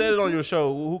 You said it on your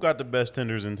show. Who got the best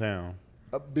tenders in town?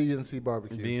 B&C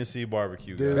barbecue. BNC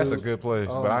Barbecue. Dude. guys. That's a good place,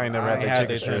 but I ain't never I had ain't their had chicken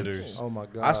their strips. tenders. Oh my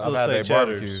god. I still I've had say their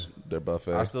cheddars. barbecue. Their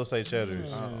buffet. I still say cheddars.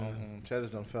 Cheddar's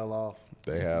done fell off.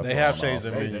 They have. They have fallen changed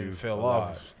off. their They menu. fell a lot.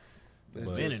 off. A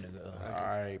minute ago. All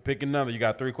right, pick another. You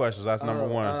got 3 questions. That's number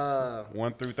one.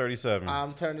 1 through 37.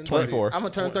 I'm turning 24. 30. I'm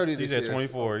gonna turn 30 He this said year.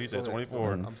 24. He said Go ahead.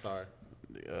 24. I'm sorry.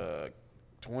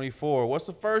 24. What's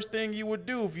the first thing you would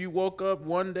do if you woke up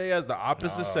one day as the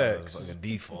opposite It's sex? like a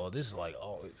default. This is like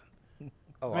always.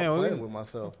 Oh, Man, I'm we- playing with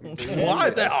myself. Why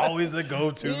is that always the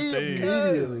go-to thing?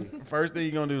 Immediately. First thing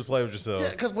you're going to do is play with yourself.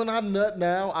 Yeah, because when I nut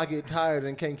now, I get tired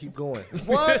and can't keep going.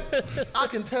 What? I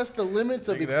can test the limits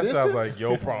of That existence? sounds like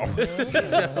your problem.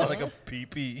 That sounds like a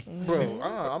PP. Bro,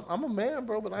 I'm a man,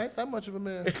 bro, but I ain't that much of a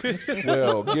man.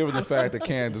 Well, given the fact that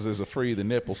Kansas is a free the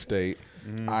nipple state,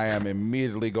 I am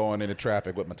immediately going into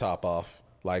traffic with my top off,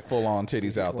 like full on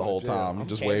titties out the whole time,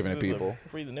 just waving at Kansas is a people.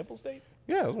 Free the nipple state?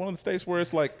 Yeah, it's one of the states where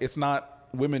it's like it's not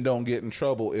women don't get in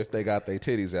trouble if they got their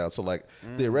titties out. So like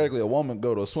theoretically, a woman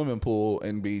go to a swimming pool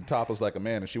and be topless like a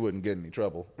man, and she wouldn't get in any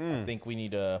trouble. I think we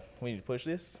need to push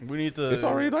this. We need to. It's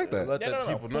already like that. Let Yeah, that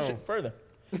no, people push know. it further.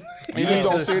 You just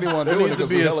don't see anyone There doing needs it to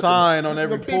because be a sign on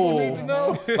every pool,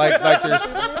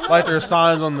 like there's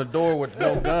signs on the door with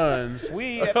no guns.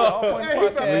 We at the All Points We need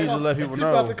to Podcast. let people You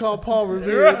about to know. call Paul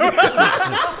Revere.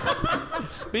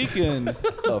 Speaking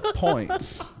of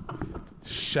points,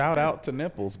 shout out to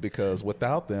nipples because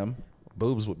without them,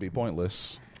 boobs would be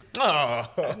pointless.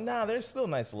 Nah, they're still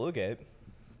nice to look at.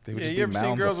 They would Yeah, just you be ever seen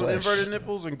mounds girls of with flesh. inverted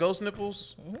nipples and ghost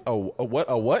nipples? Oh, a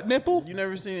what nipple? You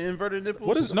never seen inverted nipples?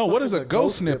 What is a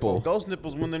ghost nipple? Ghost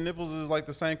nipples when their nipples is like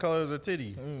the same color as their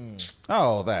titty.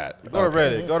 Oh, that. Go to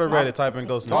Reddit. Go to Reddit. Type in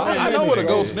ghost nipples. I know what a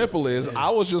ghost nipple is.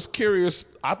 I was just curious.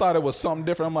 I thought it was something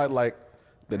different. I'm like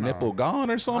the nipple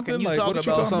gone or something. Can you like, talk what about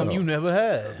talking something about? you never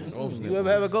had? You ever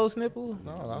have a ghost nipple?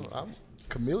 No, I'm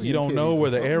chameleon. You don't know titties where or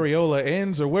the something. areola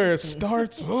ends or where it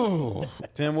starts. Oh,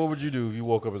 Tim, what would you do if you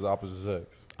woke up as opposite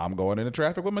sex? I'm going into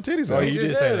traffic with my titties Oh, out. you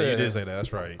did say that. You did say that.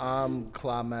 That's right. I'm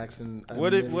climaxing. as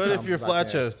What if many what if times you're as I flat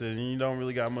can. chested and you don't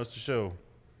really got much to show?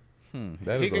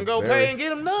 That He is can a go very- pay and get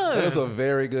them done. That is a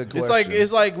very good question.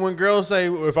 It's like when girls say,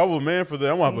 "If I was a man for that,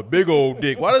 I'm gonna have a big old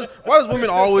dick." Why does women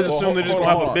always assume they're just gonna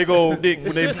have a big old dick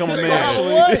when they become a man?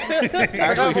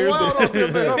 Actually, here's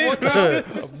the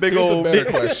Big here's the old better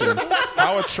dick. question: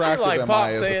 How attractive Like am Pop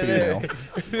I as a saying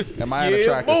female? Am I an Yeah,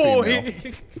 attractive boy.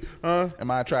 female?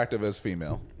 Am I attractive as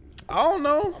female? I don't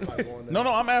know. No,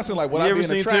 I'm asking like, would You I ever be an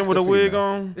seen attractive Tim with a wig female?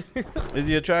 on? Is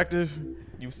he attractive?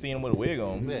 You've seen him with a wig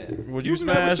on. Would you You've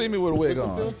never smash? seen me with a wig The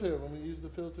on. filter, when we use the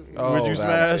filter. Oh, Would you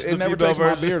that- smash It the never female takes my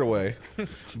version? beard away.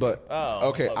 But Oh,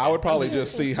 okay, okay. I would probably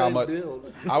just see how Same much.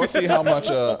 build. I would see how much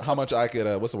I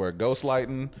could. What's the word? Ghost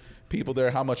lighting people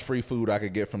there. How much free food I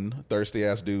could get from thirsty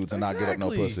ass dudes and not give up no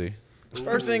Exactly. pussy.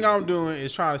 First thing I'm doing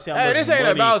is trying to see how Hey, much this ain't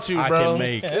money about you, I bro. can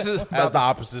make. This is That's the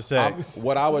opposite sex.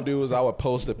 What I would do is I would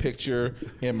post a picture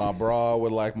in my bra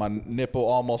with like my nipple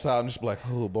almost out and just be like,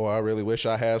 oh boy, I really wish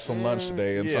I had some lunch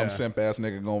today. And yeah. some simp ass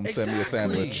nigga gonna send me a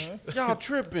sandwich. Y'all And a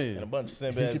tripping. bunch of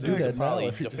simp ass could do dudes that will probably now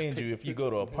if you just defend you if you go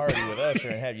to a party with Usher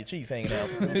and have your cheeks hanging out.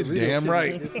 Damn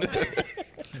right.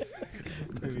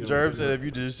 Jerb said if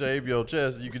you just shave your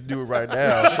chest, you can do it right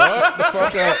now. Shut the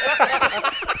fuck up.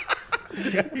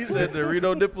 He said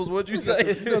Dorito nipples. What'd you say?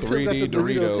 3D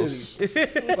Doritos.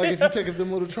 Like if you take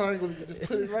them little triangles, you just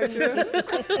put it right there.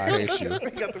 I hate you. You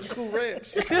got them cool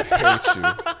ranch. Hate you.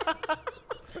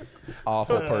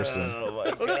 Awful person.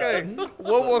 Okay.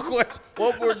 One more question.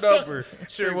 One more number.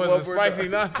 sure One was a more spicy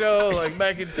nacho like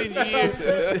back in senior year.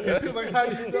 It's like, how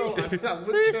do you know? I put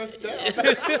the chest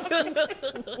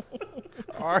down.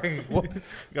 All right. You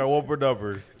got one more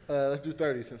number. Let's do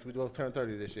 30 since we both turned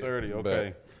 30 this year. 30.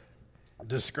 Okay.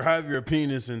 Describe your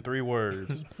penis in 3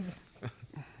 words.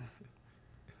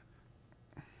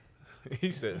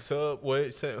 He said,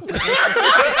 Subway.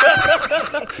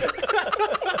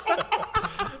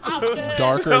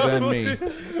 Darker than me.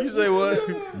 You say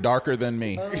what? Darker than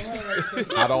me.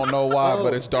 I don't know why,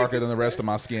 but it's darker than the rest of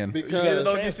my skin. You didn't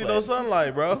know you see no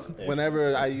sunlight, bro.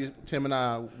 Whenever Tim and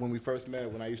I, when we first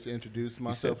met, when I used to introduce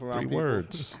myself around 3 people,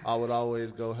 words. I would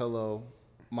always go, hello,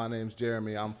 my name's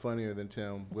Jeremy. I'm funnier than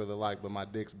Tim. We're alike, but my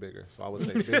dick's bigger. So I would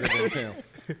say bigger than Tim.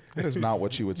 That is not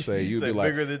what you would say. You You'd say be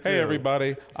like, bigger than hey, Tim."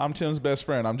 everybody, I'm Tim's best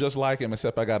friend. I'm just like him,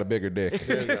 except I got a bigger dick.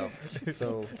 There you go.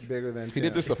 So bigger than He Tim.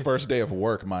 did this the first day of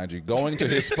work, mind you. Going to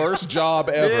his first job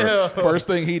ever. First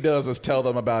thing he does is tell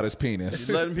them about his penis.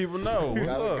 You letting people know. What's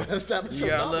up? Establish You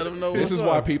your gotta let them know This what's is up.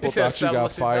 why people He said thought you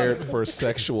got establish your fired for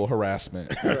sexual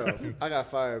harassment. Bro, I got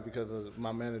fired because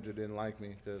my manager didn't like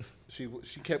me because she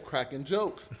kept cracking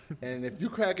jokes, and if you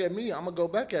crack at me, I'm gonna go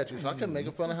back at you. So I kept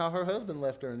making fun of how her husband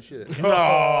left her and shit. You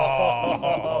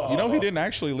know, he didn't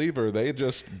actually leave her. They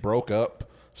just broke up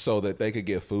so that they could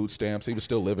get food stamps. He was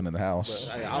still living in the house.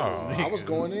 Hey, I was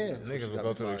going in. Niggas She will got go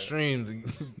me to the fired. extremes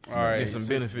to All right. get some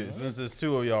benefits. Since it's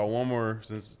 2 of y'all, one more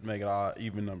since make it an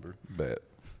even number. Bet.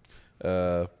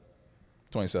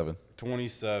 27.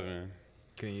 27.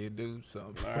 Can you do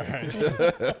something? All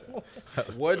right.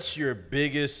 What's your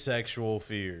biggest sexual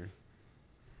fear?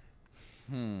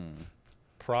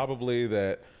 Probably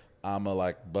that I'm going to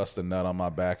like bust a nut on my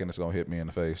back and it's going to hit me in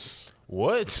the face.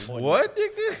 What? What,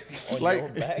 nigga? On your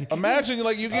Like, back. imagine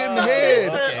like you get in the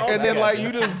head and then like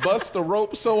you just bust the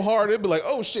rope so hard it'd be like,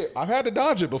 oh shit, I've had to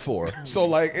dodge it before. So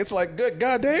like it's like good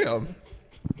goddamn.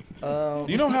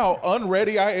 You know how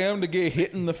unready I am to get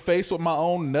hit in the face with my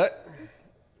own nut?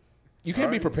 You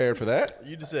can't be prepared for that.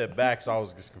 You just said back, so I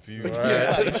was just confused.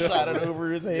 Yeah, he shot it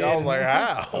over his head. I was like,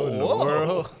 how?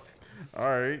 World. All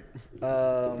right.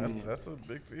 That's a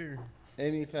big fear.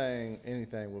 Anything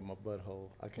with my butthole,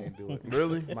 I can't do it.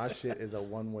 Really? My shit is a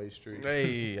one-way street.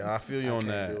 Hey, I feel you on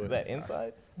that. Is that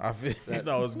inside? I feel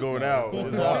no, it's going out.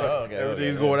 It's Oh, okay,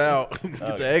 everything's okay. going out. It's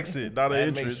an exit, not an Had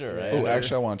to make entrance. sure, right? Oh,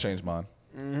 actually, I want to change mine.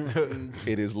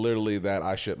 It is literally that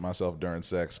I shit myself during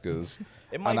sex because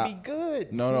It might be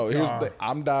good. No. Here's the,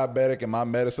 I'm diabetic, and my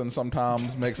medicine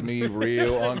sometimes makes me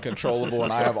real uncontrollable.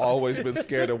 And I have always been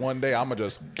scared that one day I'm gonna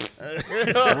just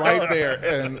right there,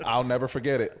 and I'll never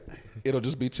forget it. It'll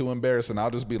just be too embarrassing. I'll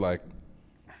just be like,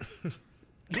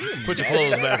 Put your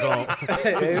clothes back on.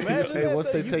 Hey, once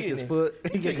they You take his getting foot,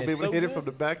 he getting can't be able so to hit it good? from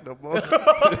the back no more.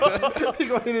 He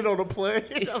gonna hit it on the plane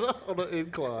on the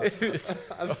incline.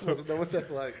 I just want to know what that's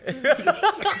like.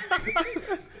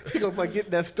 He gonna like get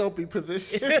in that stumpy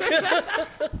position.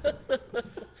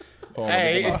 oh,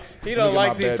 let me get my- he let me don't get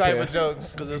like my these type bedpan. of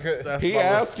jokes. That's He my-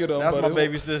 asked you them, That's but my it's-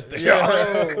 baby sister.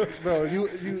 Oh, bro, you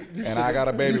And I got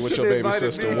a baby with your baby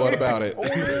sister. What about it?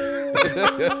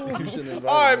 You shouldn't invite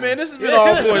All right, me. man. This has been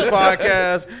All Boys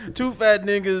Podcast. 2 fat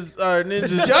niggas,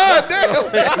 ninjas. God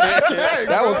damn!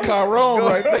 That was Chiron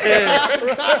right there.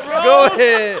 Go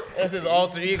ahead. That's his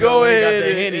alter ego. Go when he got ahead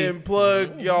the Henny. and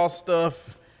plug y'all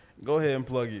stuff. Go ahead and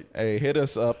plug it. Hey, hit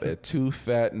us up at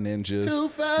 2fatninjas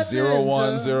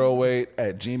 0108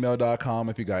 @gmail.com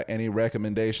if you got any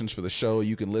recommendations for the show.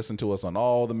 You can listen to us on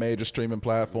all the major streaming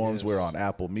platforms. We're on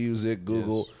Apple Music,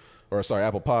 Apple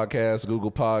Podcasts,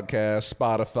 Google Podcasts,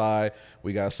 Spotify.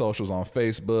 We got socials on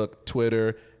Facebook,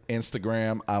 Twitter,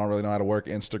 Instagram. I don't really know how to work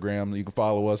Instagram. You can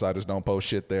follow us. I just don't post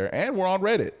shit there. And we're on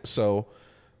Reddit. So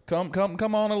come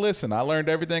on and listen. I learned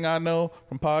everything I know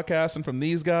from podcasting from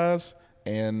these guys.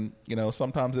 And, you know,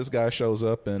 sometimes this guy shows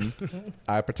up and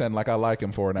I pretend like I like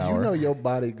him for an hour. You know your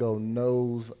body go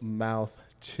nose, mouth,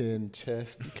 chin,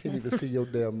 chest. You can't even see your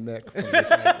damn neck from this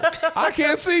angle. I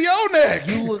can't see your neck.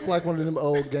 You look like one of them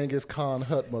old Genghis Khan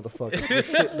hut motherfuckers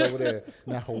just sitting over there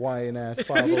in that Hawaiian ass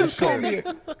 5-0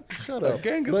 shirt. Shut up.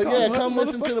 Genghis But Khan yeah, hut come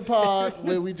listen to the pod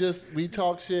where we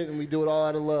talk shit and we do it all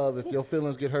out of love. If your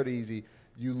feelings get hurt easy,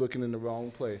 you looking in the wrong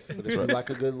place. But if you like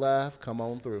a good laugh, come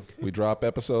on through. We drop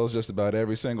episodes just about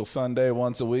every single Sunday,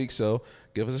 once a week. So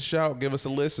give us a shout, give us a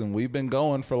listen. We've been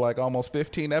going for like almost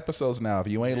 15 episodes now. If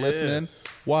you ain't listening,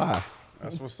 why?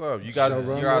 That's what's up. You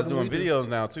guys doing videos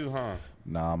now too, huh?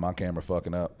 Nah, my camera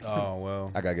fucking up. Oh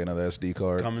well. I gotta get another SD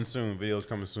card. Coming soon. Videos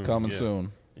coming soon. Coming Yeah.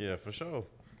 soon. Yeah, for sure.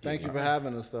 Thank you for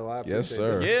having us, though. I appreciate Yes,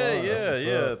 sir. it.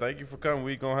 Yeah. Thank you for coming.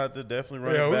 We gonna have to definitely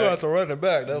run Yeah, it we're back. gonna have to run it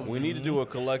back. We need to do a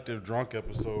collective drunk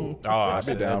episode. Oh, I'd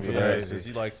be down for that. Since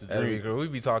he likes to That'd be drink. good. We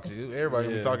be talking.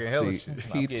 Everybody be talking hella See, shit.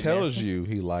 he tells you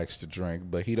he likes to drink,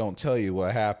 but he don't tell you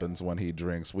what happens when he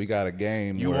drinks. We got a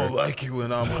game You where won't like it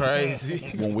when I'm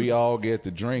crazy. when we all get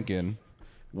to drinking,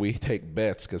 we take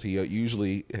bets because he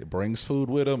usually brings food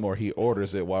with him or he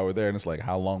orders it while we're there, and it's like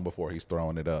how long before he's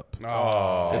throwing it up.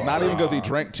 Oh, It's not even because he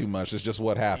drank too much. It's just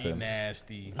what happens.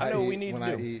 nasty. I know what we eat- need when to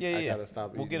I do. eat, yeah, I yeah. gotta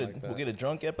stop We'll eating get like we'll that. get a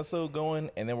drunk episode going,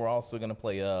 and then we're also gonna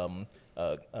play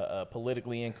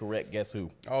politically incorrect. Guess who?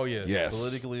 Oh yes. Yes.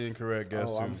 Politically incorrect. Guess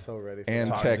Oh, who? I'm so ready for And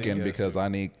that. Toxic, Tekken yes. because I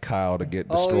need Kyle to get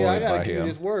Oh, destroyed yeah, I by gotta keep him.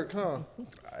 his work, huh?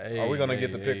 Are we gonna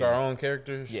get to pick our own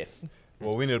characters? Yes.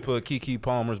 Well, we need to put Kiki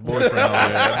Palmer's boyfriend on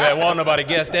there. I bet won't nobody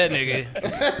guess that nigga.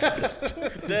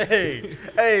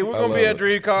 Hey, we're gonna be love at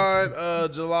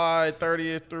DreamCon July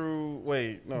 30th through.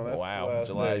 Wait, no, that's the Wow. last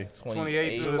July day.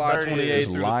 28th. to the July 30th. 28th Just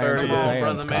through the lying to the 30th.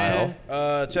 fans, brother,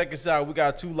 Kyle. Check us out. We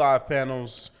got 2 live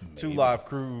panels, 2 live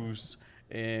crews,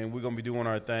 and we're gonna be doing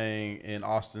our thing in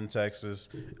Austin, Texas.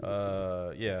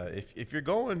 Yeah, if you're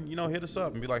going, hit us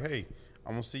up and be like, hey,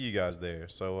 I'm gonna see you guys there.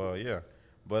 So yeah,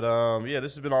 but yeah,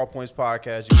 this has been All Points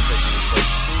Podcast. You can take me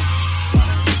to my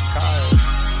name is Kyle.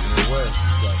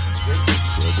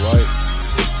 Suge Light.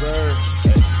 Sir.